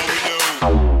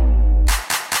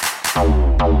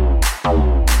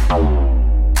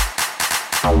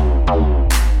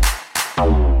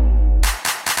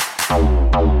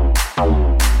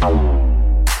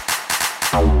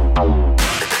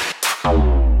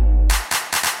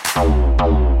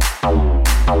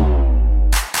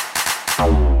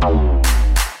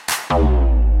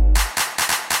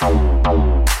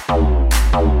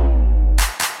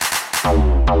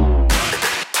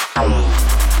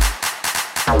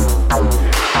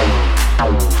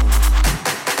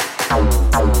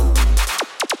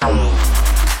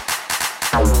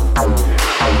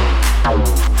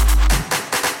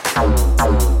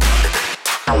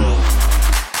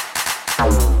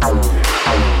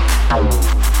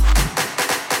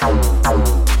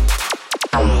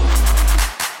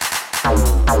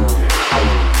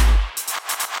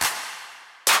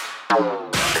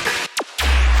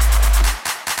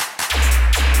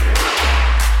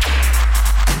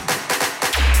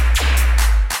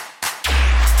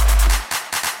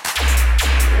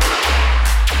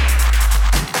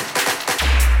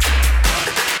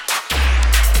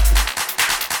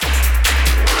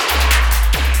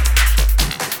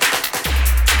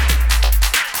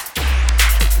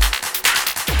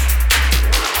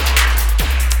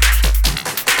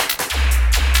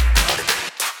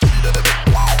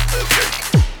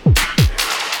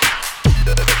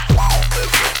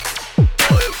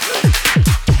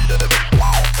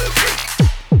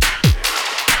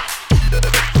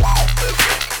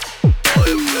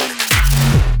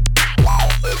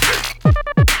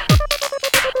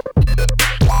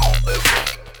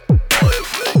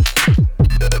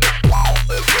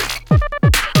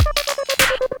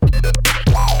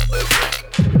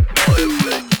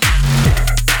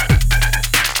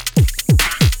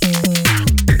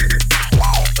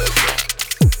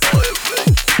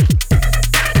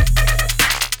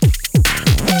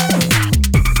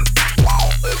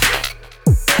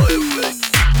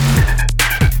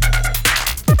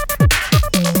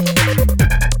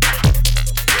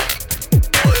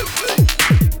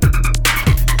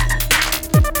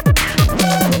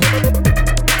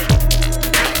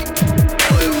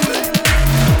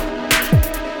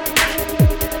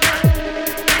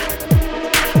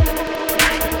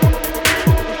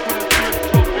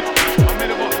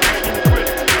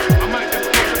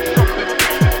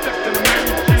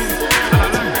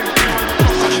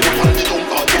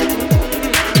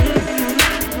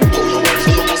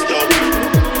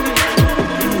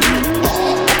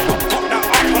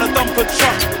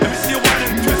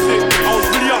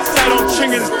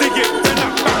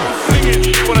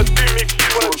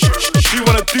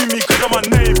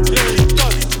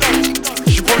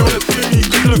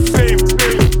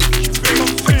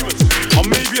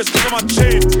 my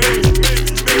chain.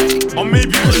 Or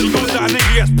maybe cause she knows that a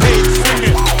nigga gets paid. Swing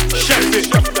it, chef it,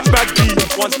 bad B,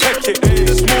 one tech it.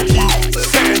 Smoky,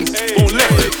 settings, won't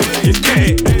let it. You get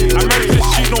it, I'm ready for this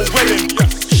shit, no wedding.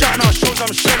 Shouting out shows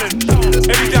I'm shelling.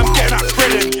 Every day I'm getting that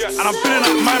breading. And I'm filling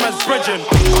up my man's brethren.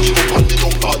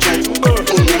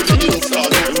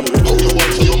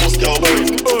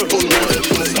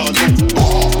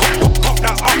 Pop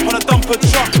that up on a dumper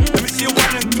truck. Let me see you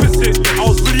wine and twist it. I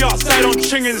was really outside on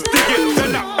chingins, dig it.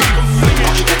 Bend that back and fling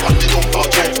it.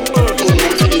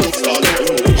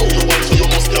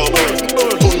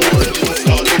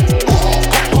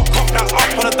 Pop that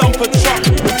up on a dumper truck.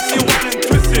 Let me see you wine and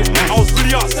twist it. I was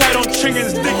really outside on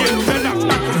chingins, dig it. Bend that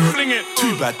back and fling it.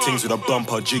 Two bad things with a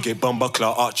bumper, jig it, bum buckler,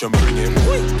 arch and bring it.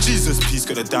 Jesus, peace,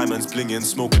 got the diamonds blinging,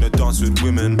 smoking a dance with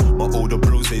women. My older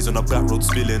bros days on the back road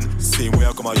spilling. Same way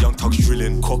I got my young tucks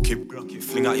drilling. Cock it,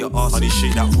 fling out your ass, honey,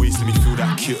 shake that waist, let me feel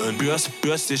that kitten.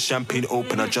 Burst this champagne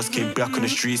open, I just came back on the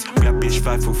streets. Bad bitch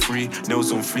 5 for free,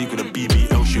 nails on fleek with a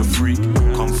BBL, she a freak.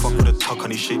 Come fuck with a tuck,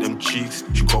 honey, shake them cheeks.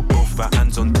 She got both her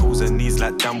hands on toes and knees,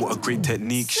 like damn, what a great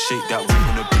technique. Shake that weight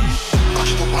on the beach.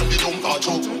 Cash it up and the dump car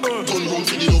choke. Turn round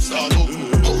for the love start up.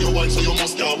 How you want so you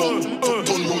must get up. Turn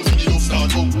round for the love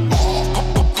start up.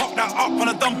 Pop that up on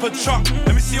a dumper truck.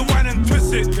 Let me see you wine and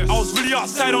twist it. I was really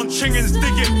outside on chingins, dig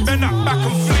it. Bend that back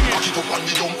and fling it. Cash it up and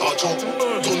the dump car choke.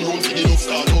 Turn round for the love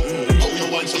start up. How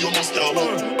you want so you must get up.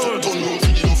 Turn round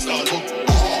for the love start up.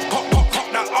 Pop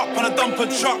that up on a dumper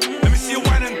truck. Let me see you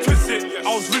wine and twist it.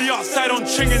 I was really outside on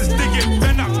chingins, dig it.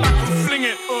 Bend that back and fling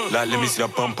it. Like, let me see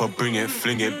that bumper, bring it,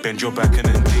 fling it, bend your back and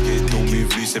then dig it. Don't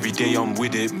move loose, every day I'm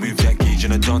with it. Move that gauge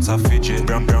in a dance, I fidget.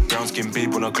 Brown skin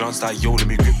babe when I glance like yo, let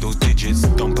me grip those digits.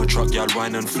 Dumper truck, y'all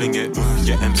whine and fling it.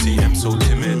 Yeah, MCM so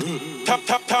timid. Tap,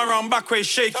 turn around, back way,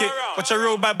 shake it. Watch a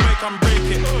real bad boy come break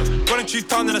it. Running 2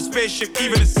 tons in a spaceship,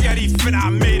 even the CID think I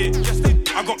made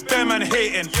it. I got bare man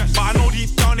hating, but I know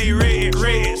deep down they rate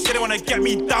it. Say they wanna get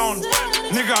me down,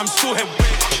 nigga, I'm still here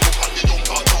waiting.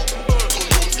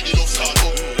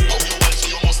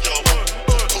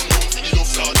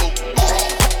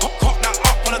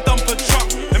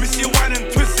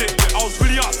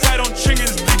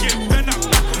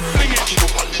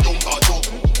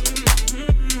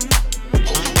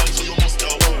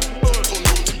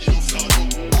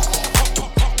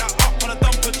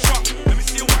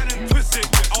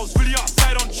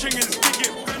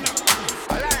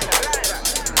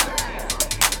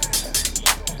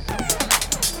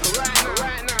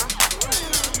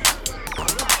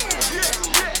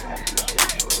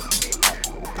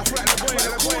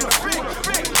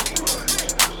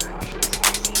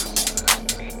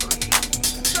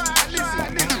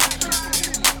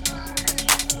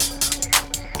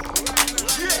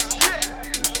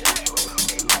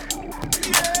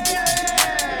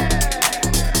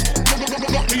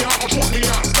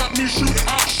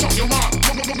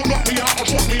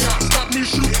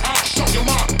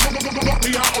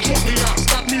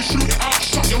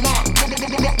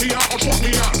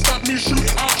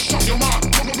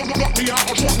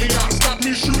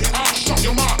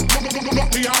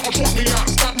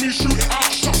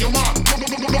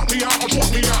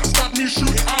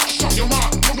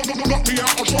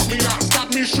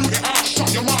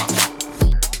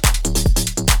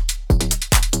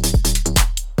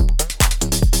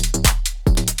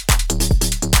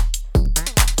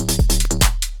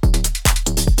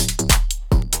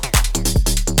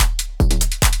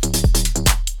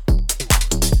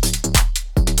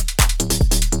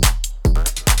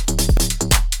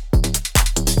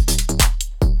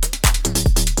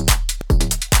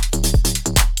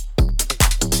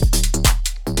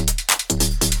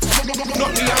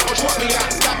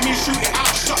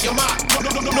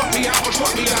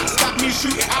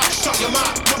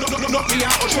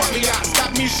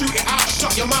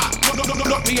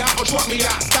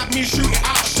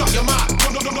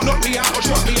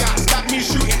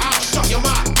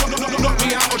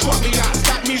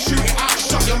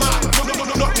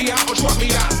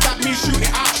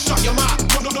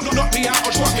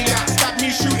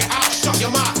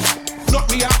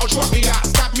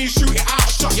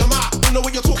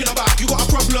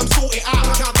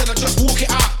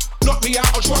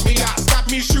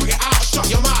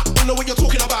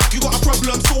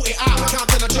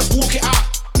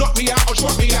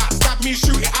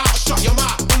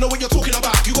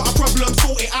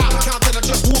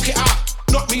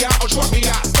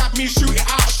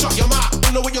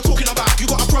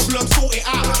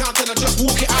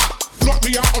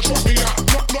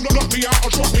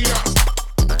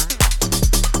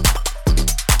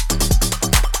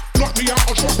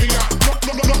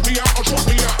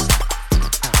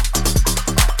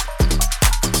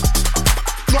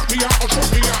 me out or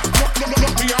drop me out. Knock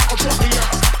me out or drop me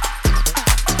out.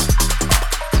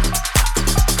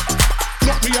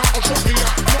 Knock me out or drop me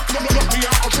out. Knock me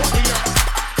out or drop me out.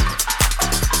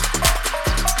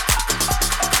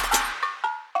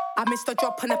 I missed a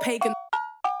drop on a pagan.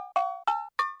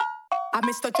 I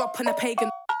missed a drop on a pagan.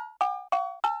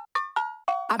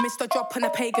 I missed a drop on a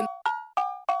pagan.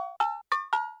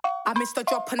 I missed a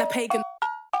drop on a pagan.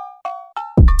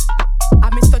 I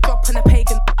missed a drop on a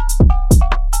pagan.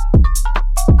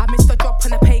 I missed a drop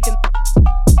on a pagan.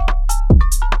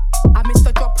 I missed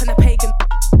a drop on a pagan.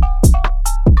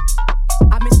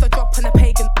 I missed a drop on a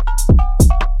pagan.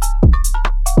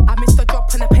 I missed a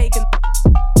drop on a pagan.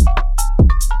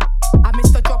 I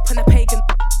missed a drop on a pagan.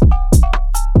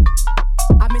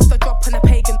 I missed a drop on a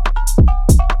pagan.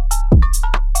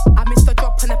 I missed a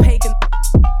drop on a pagan.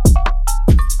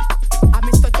 I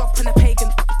missed a drop on a pagan.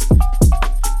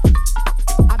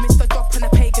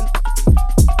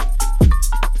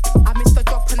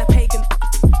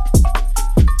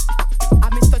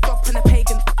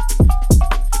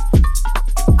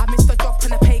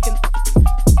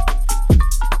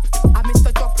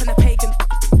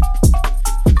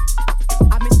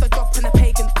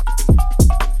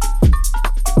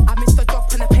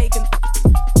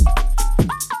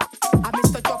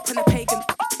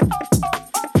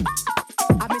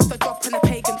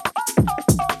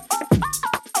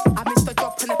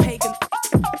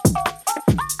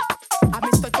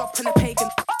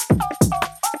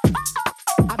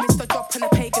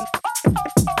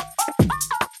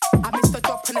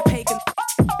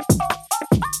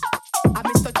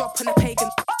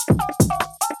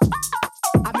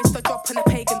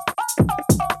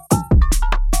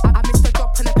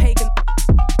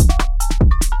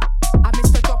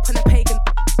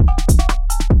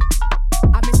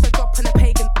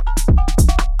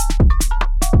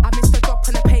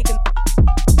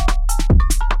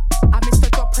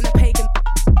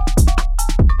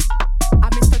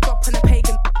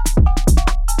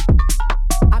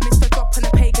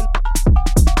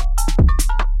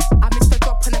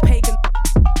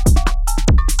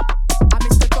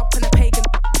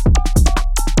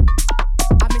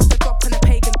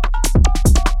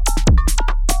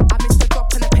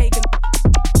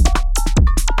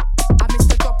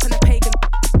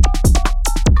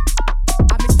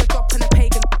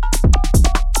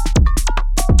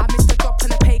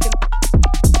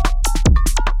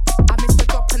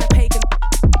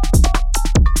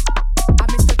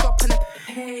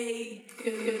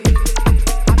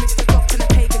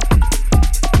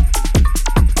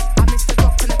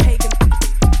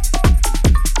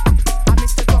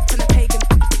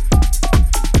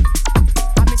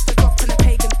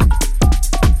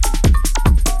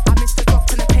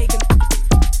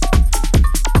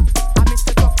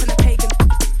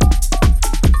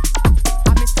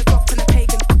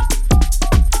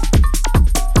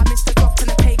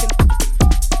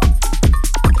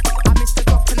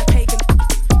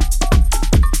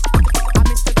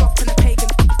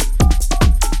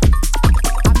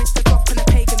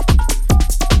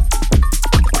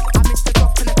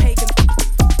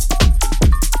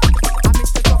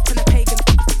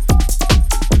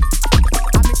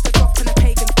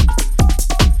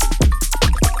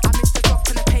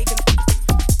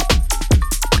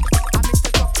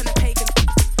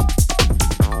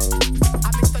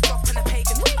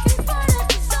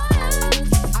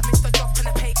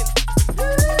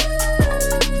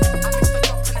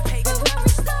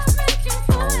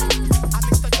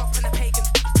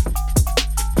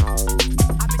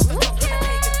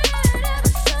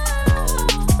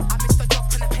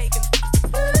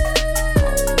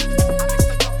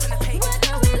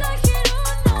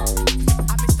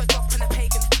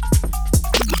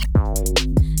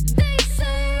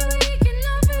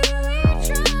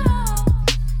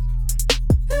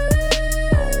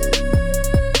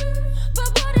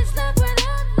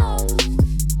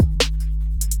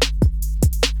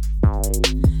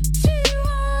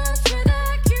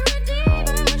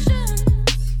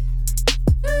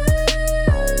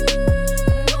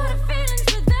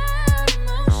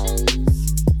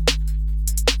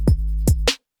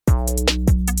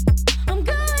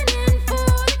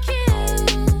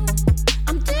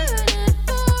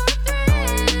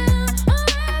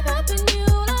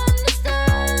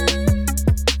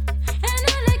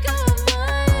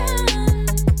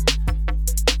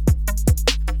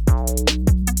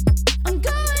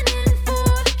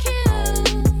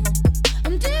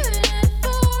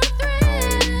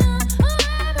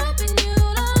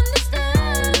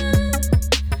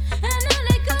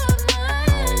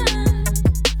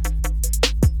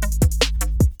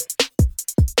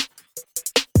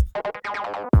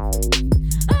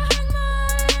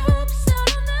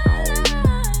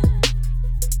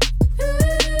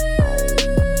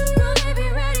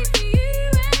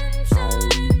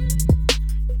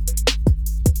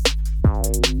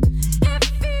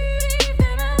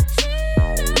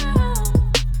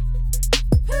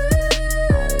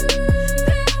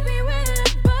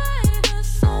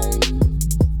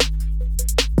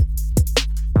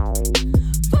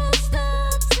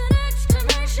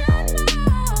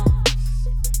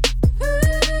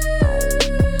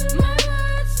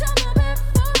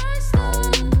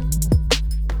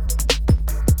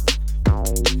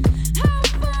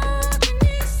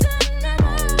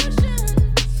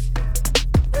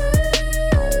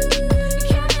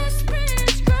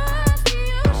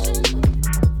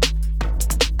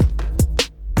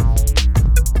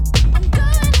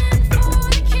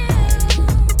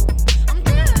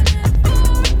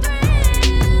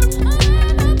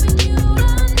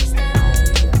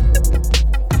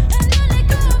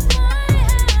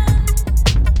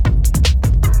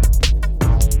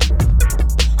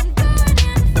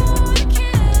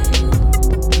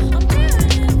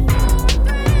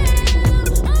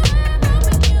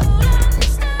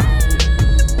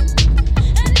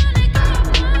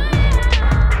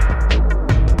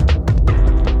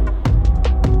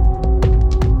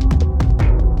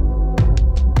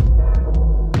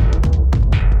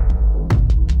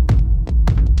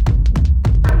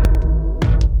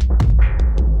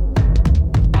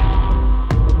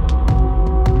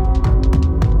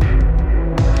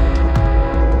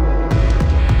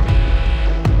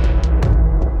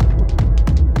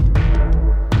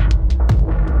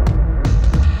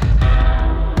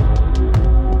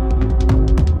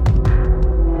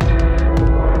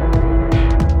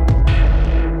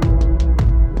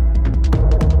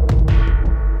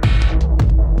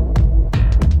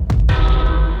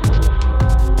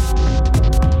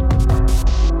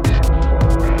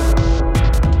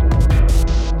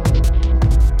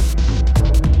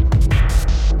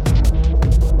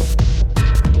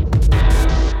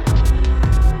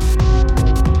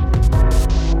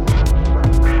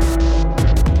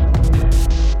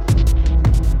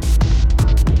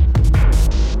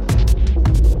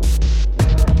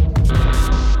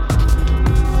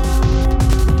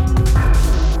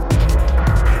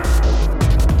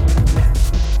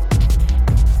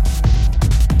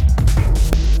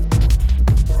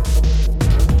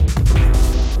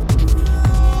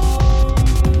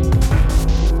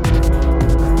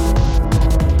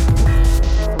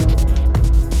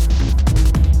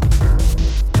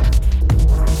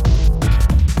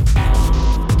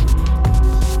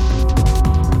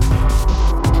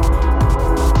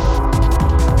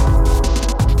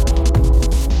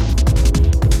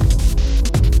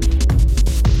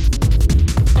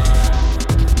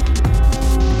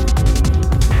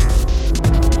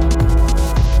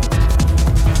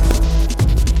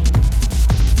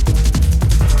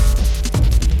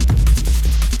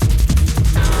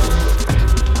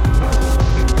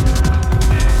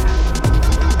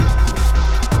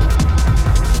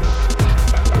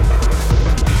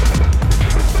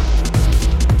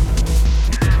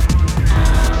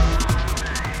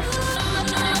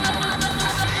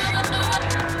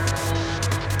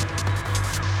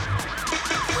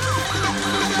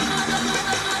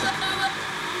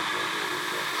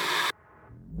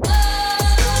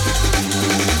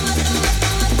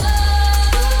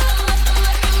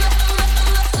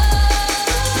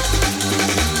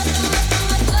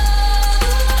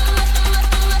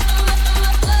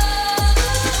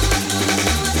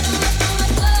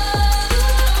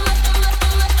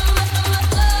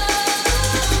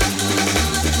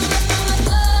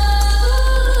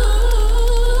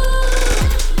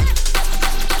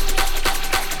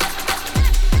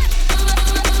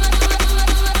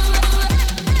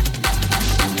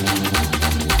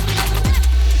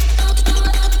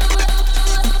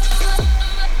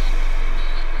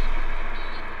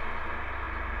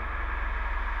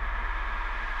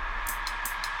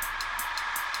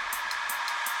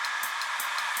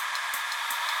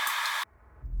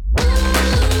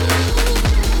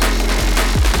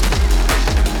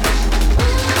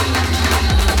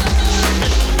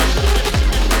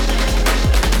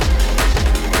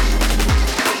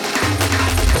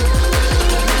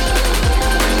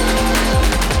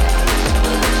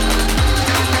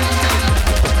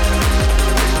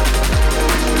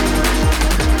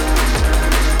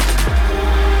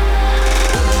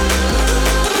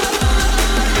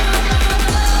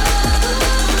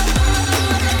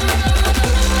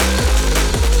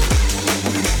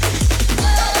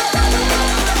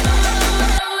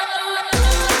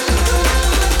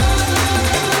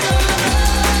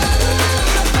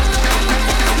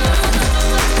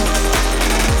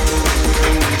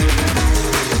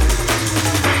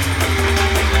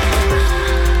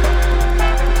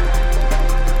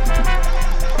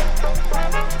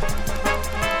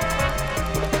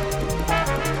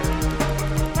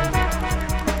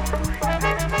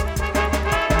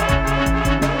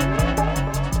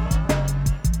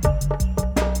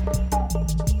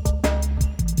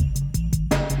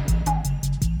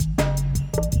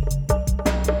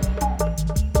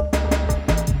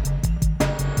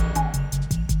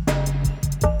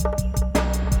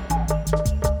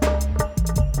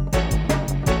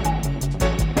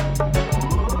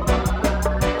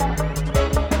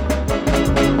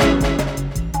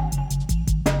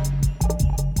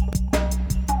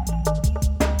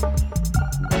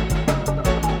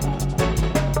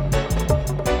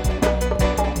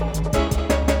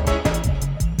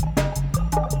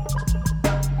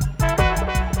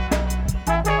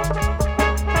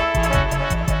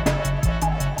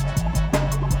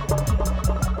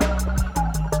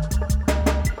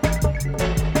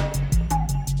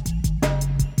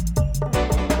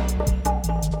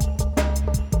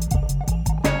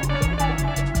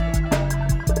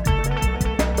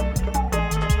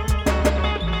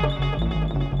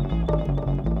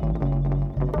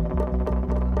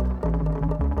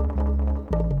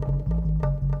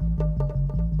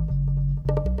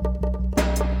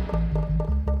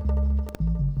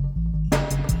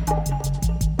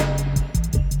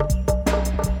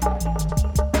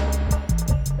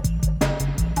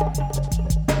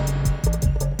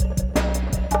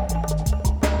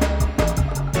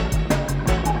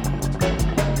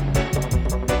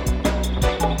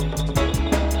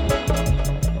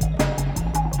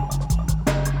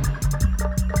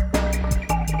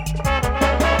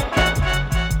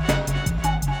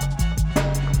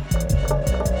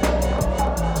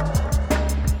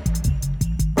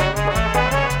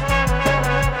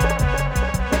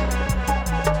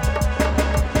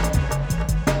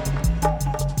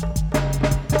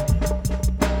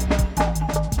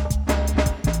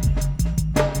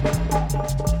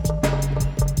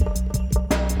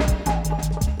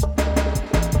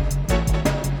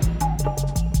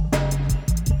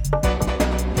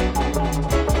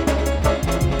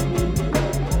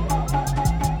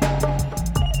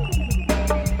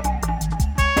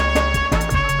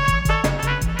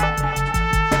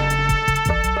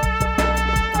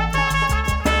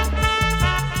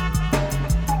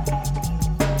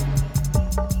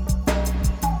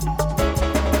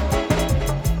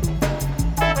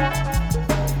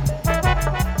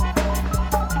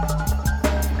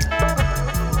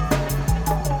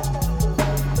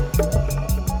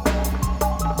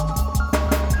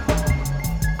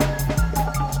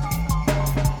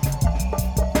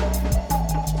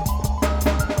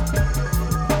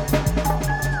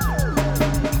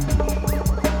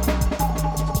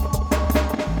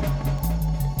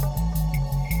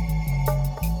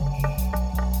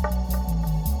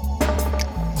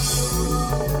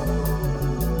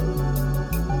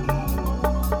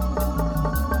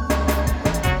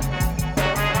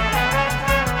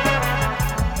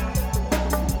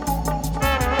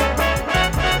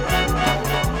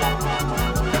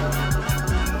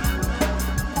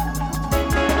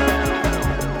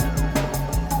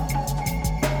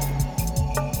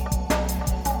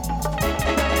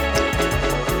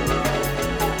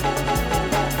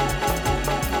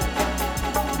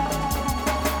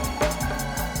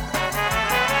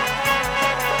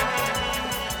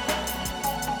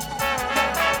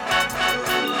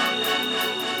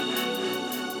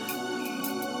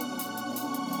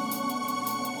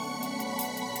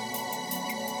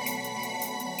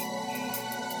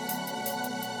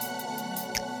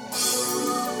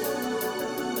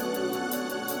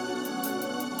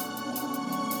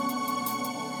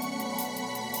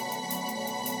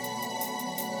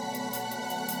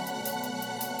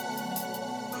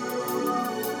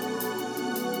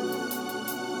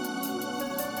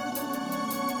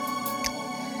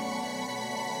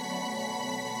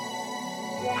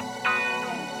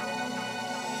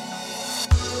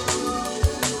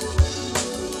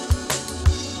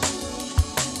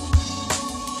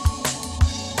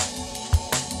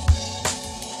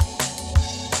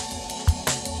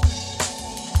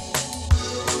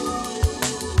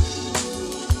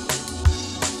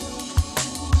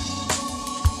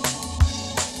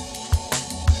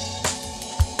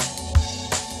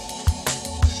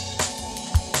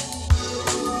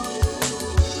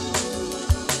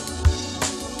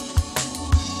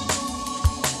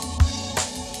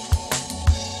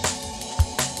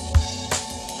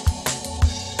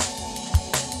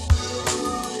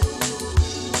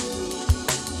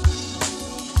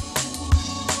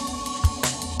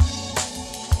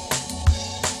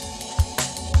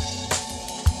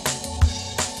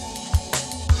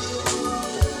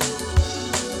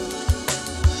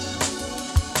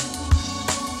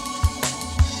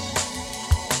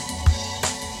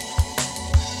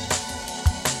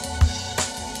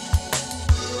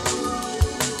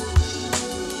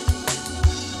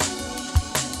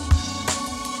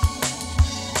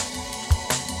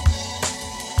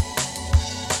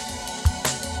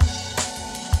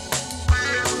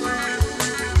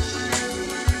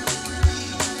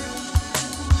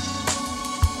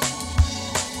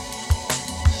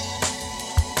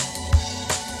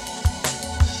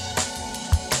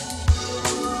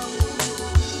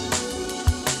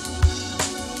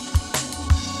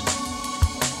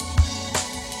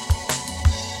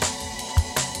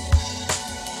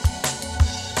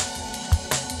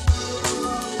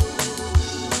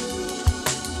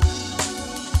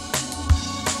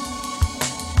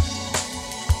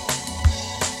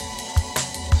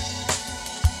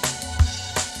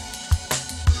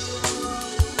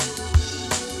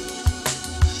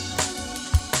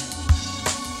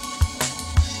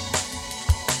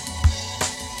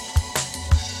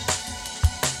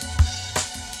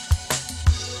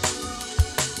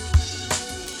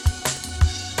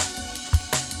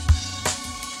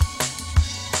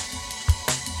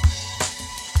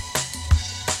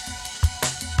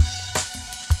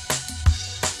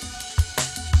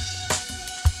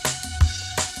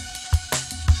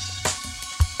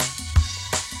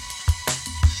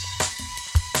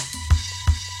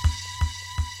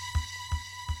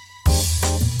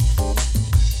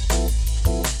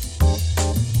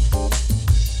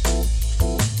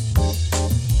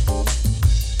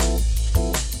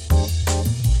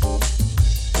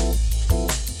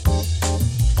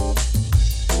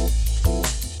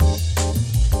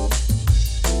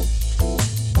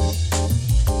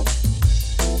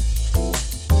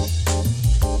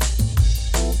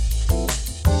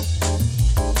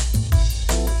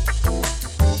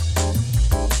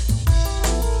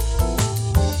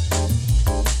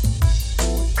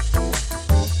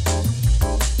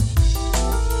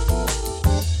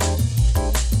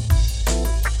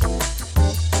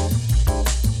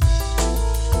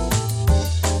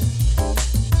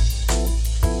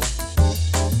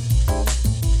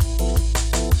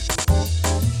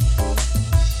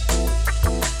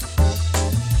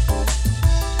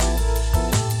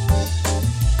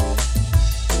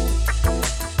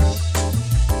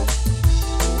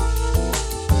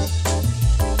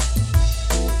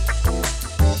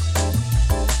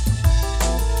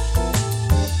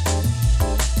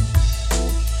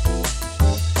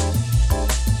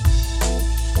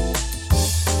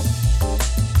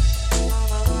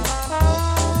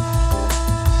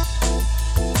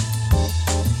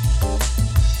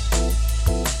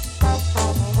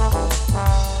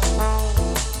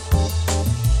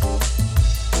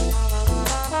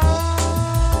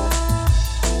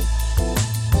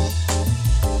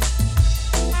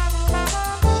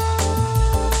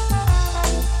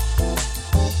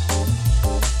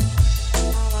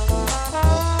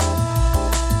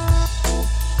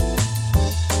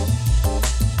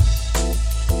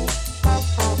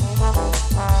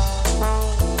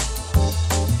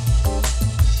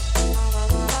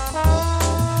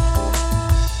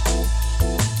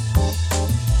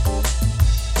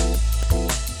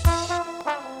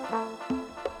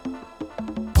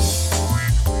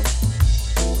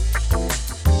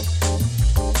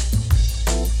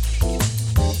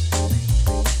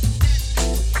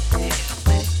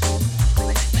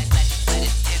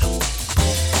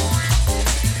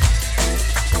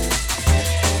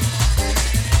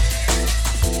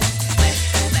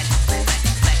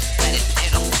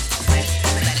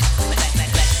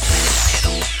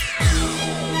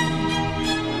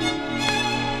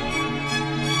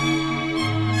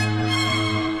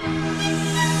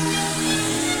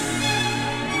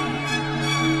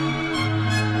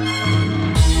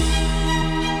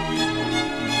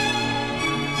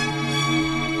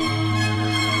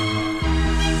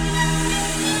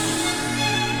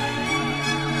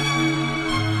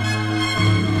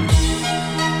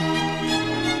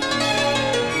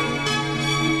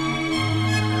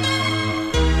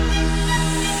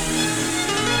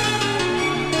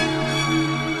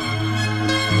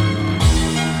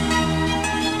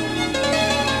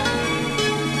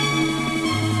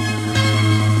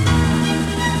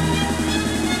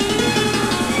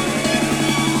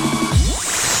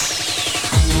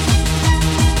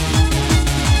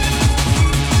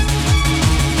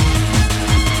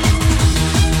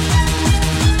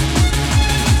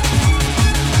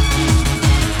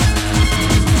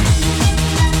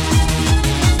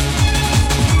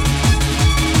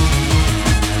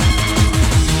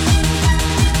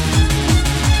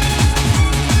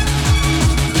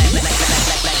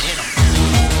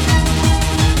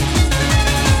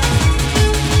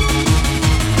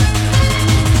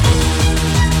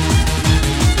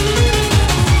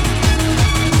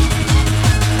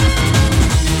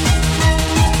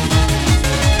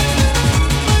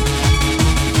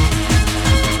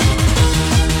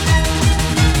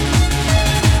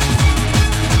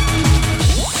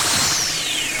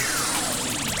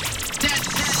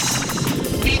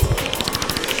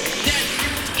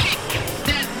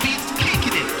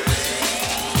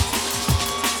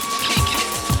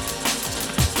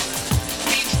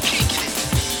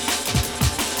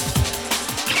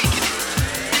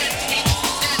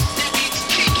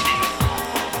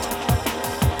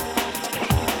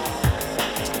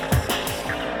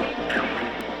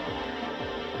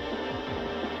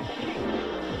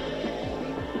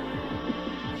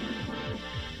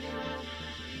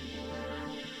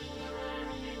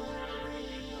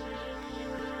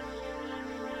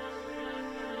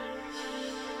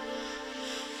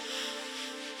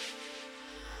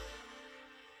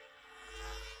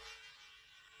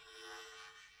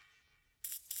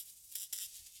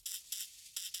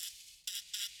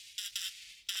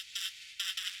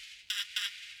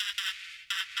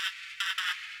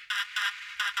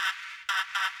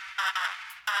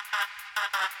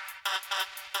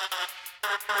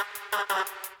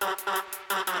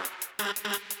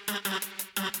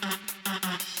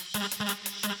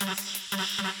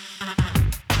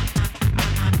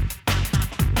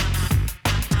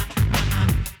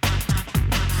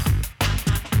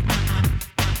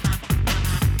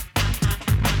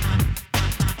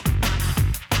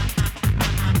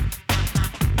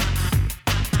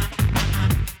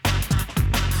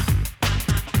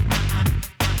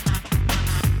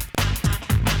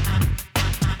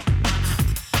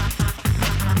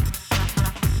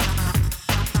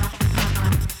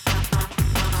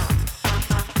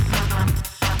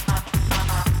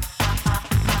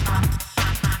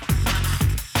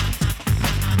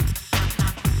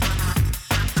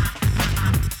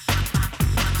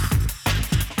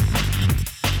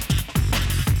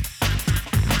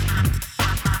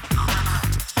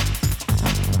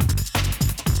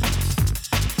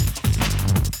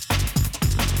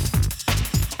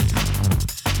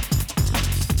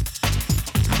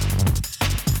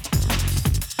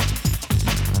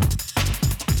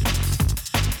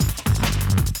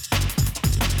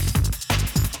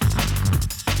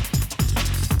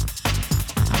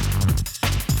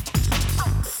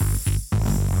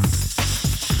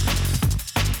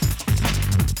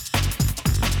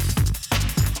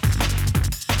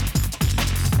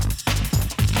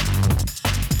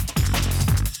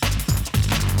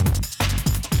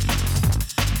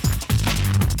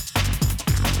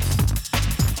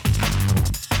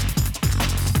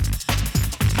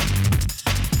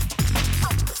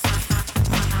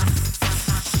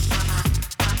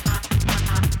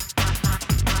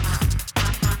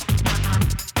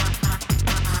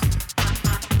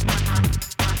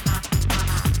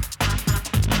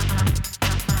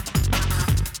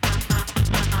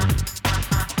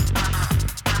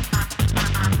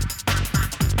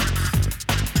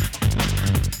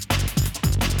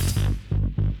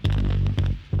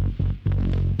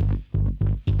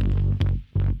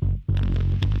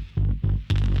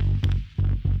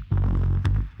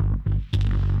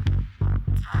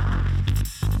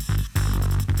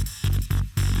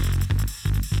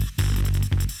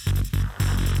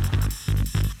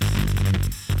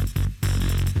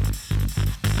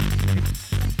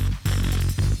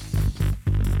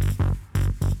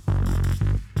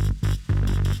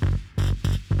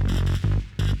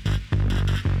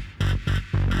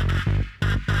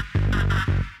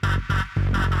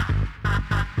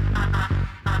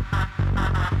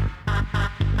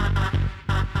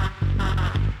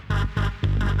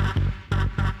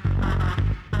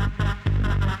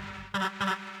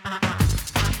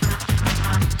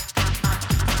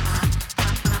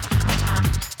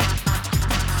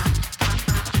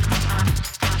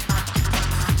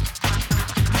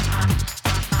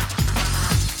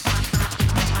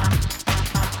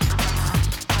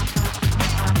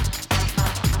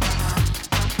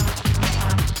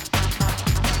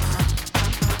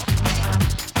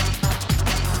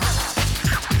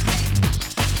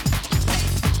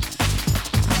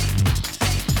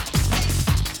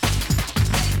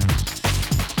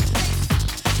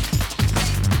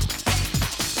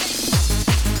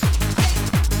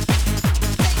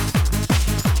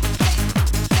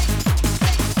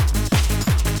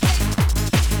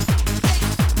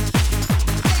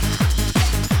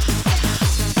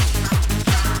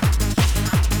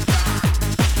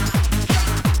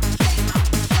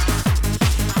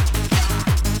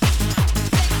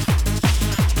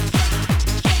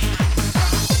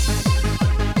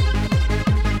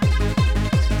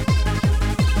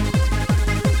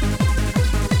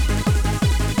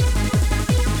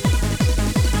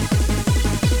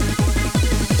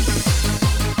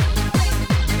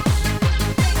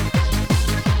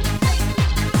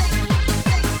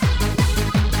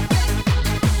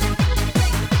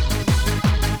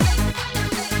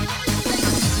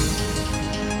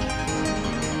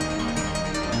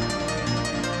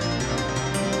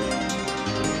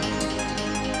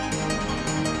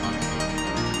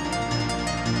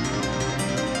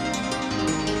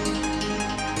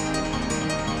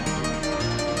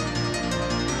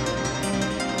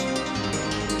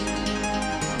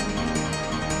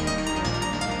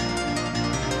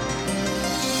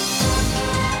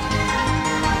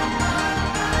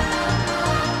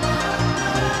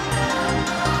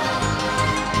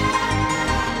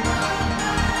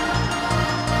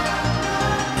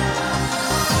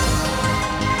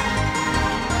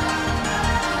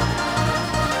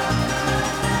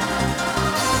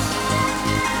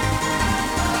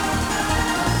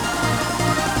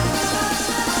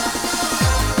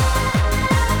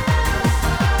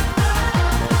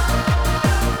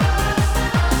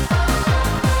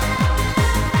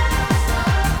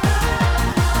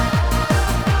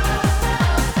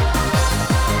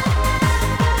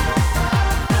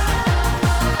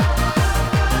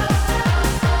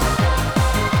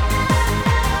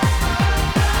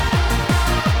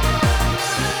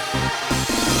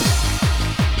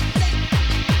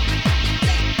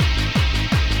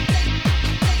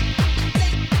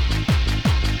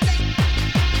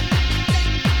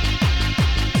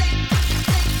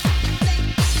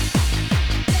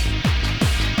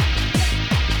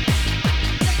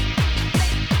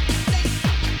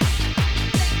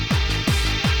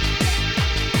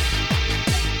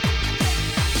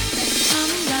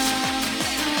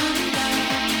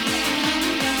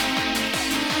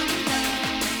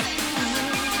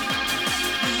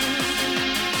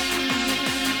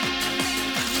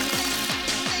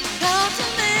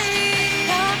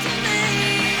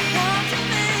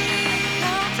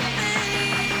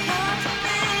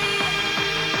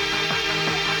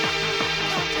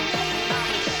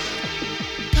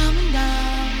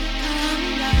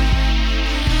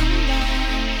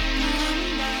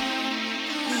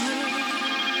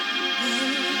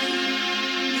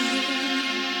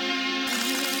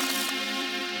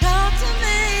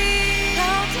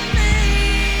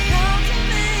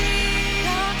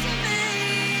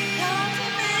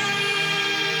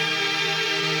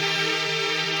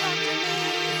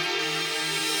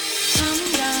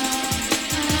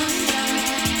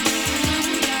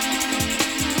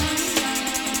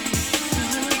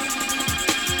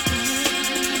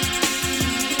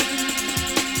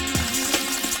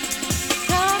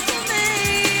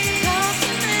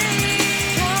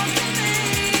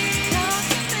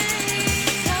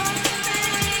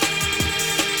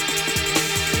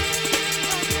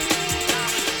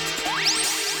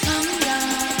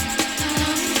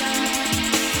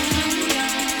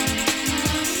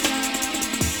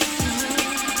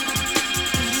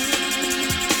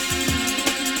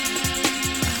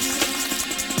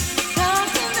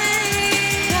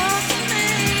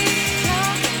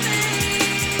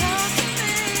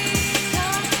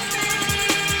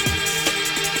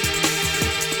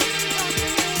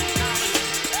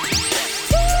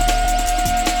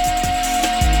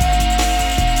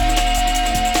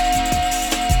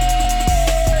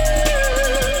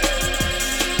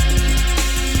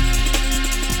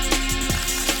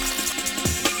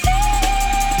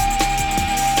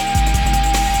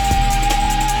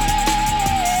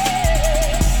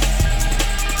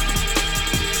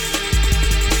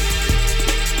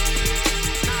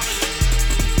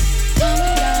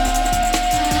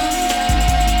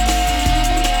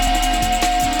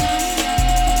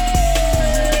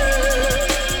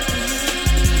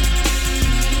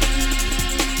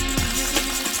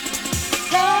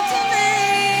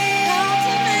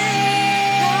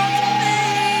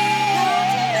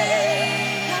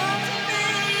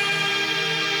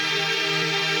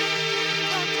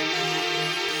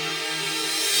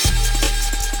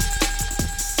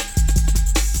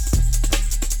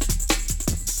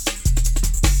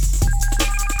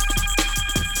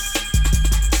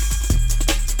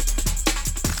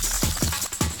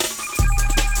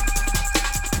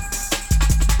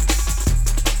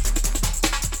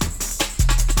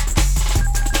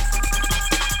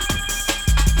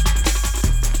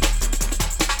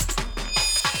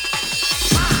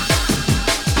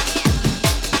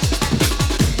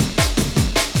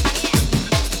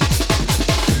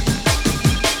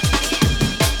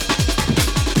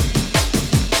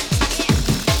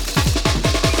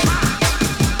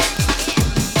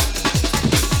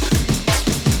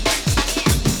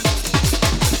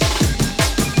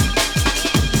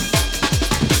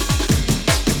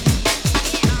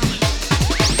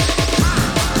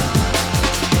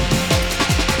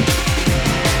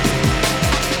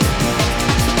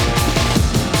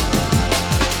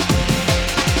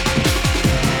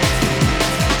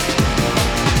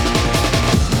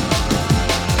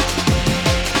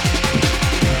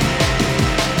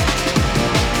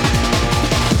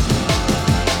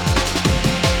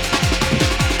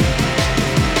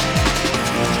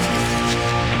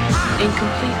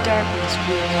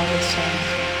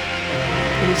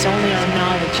 It is only our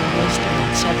knowledge and wisdom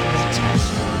that separates us.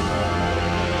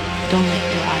 Don't let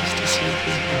your eyes deceive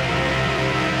you.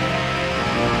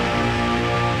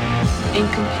 In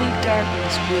complete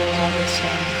darkness we will all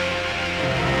ascend.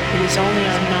 It is only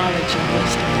our knowledge and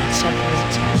wisdom that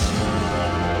separates us.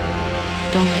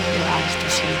 Don't let your eyes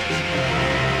deceive you.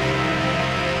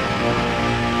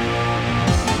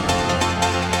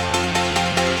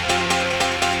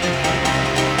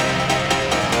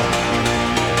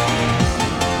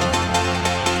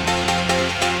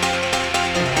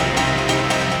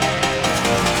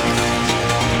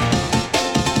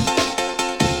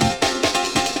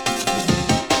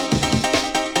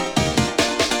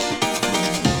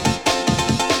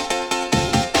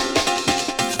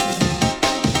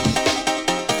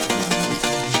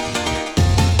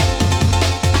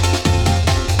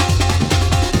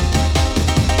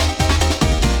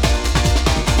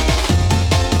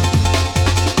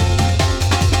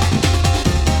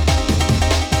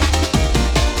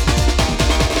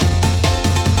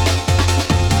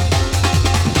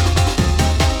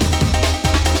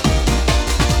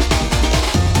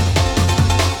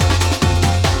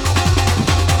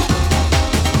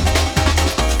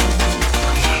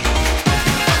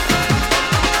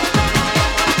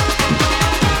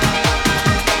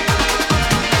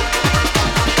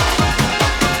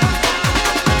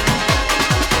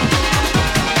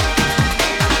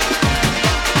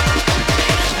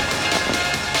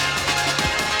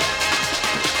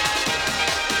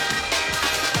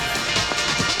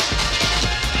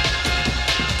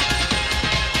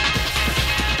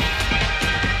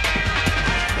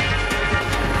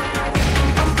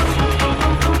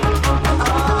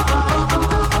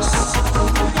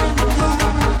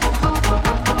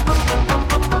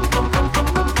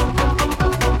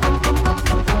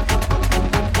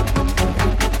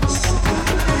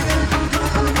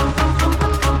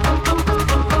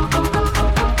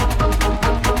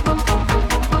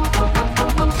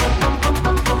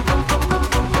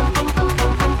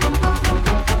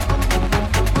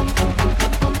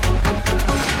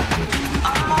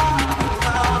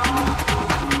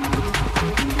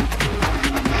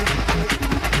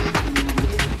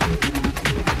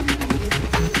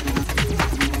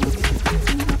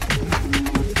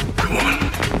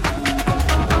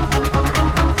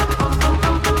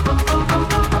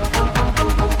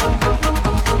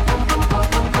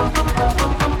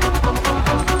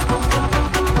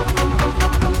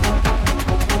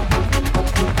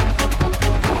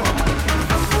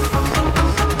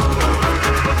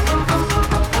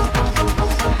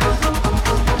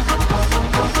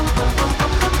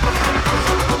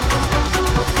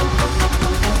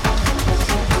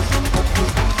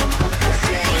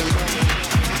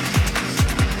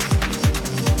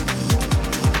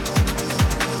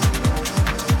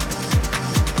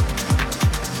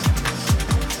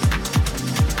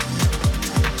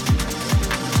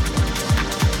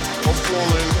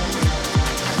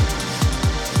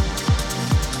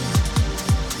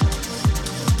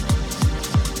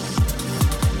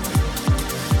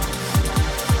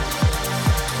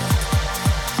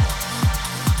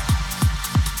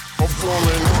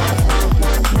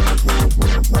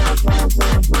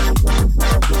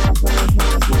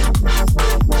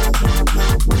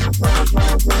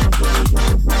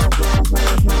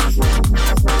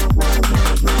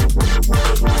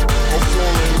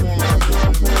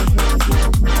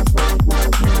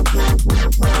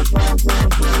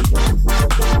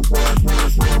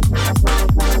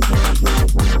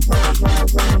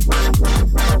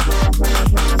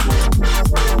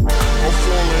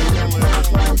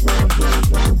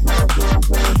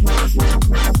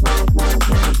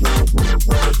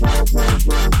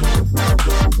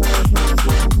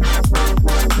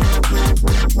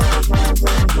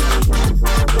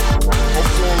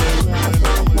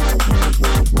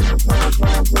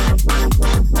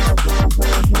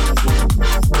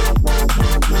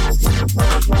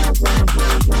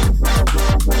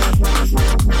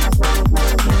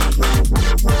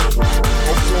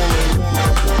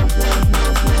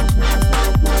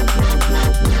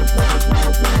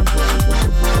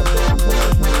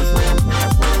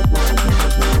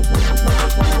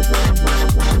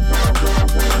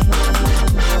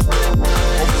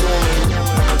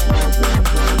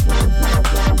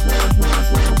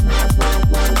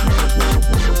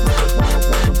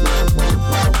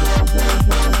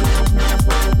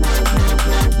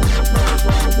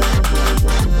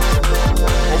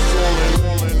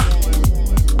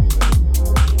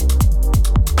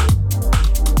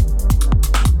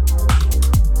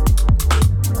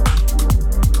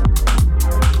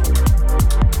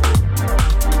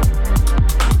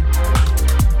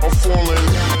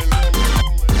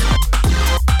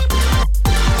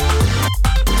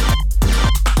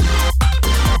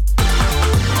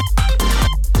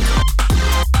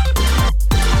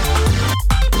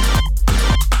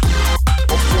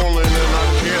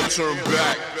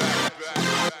 back.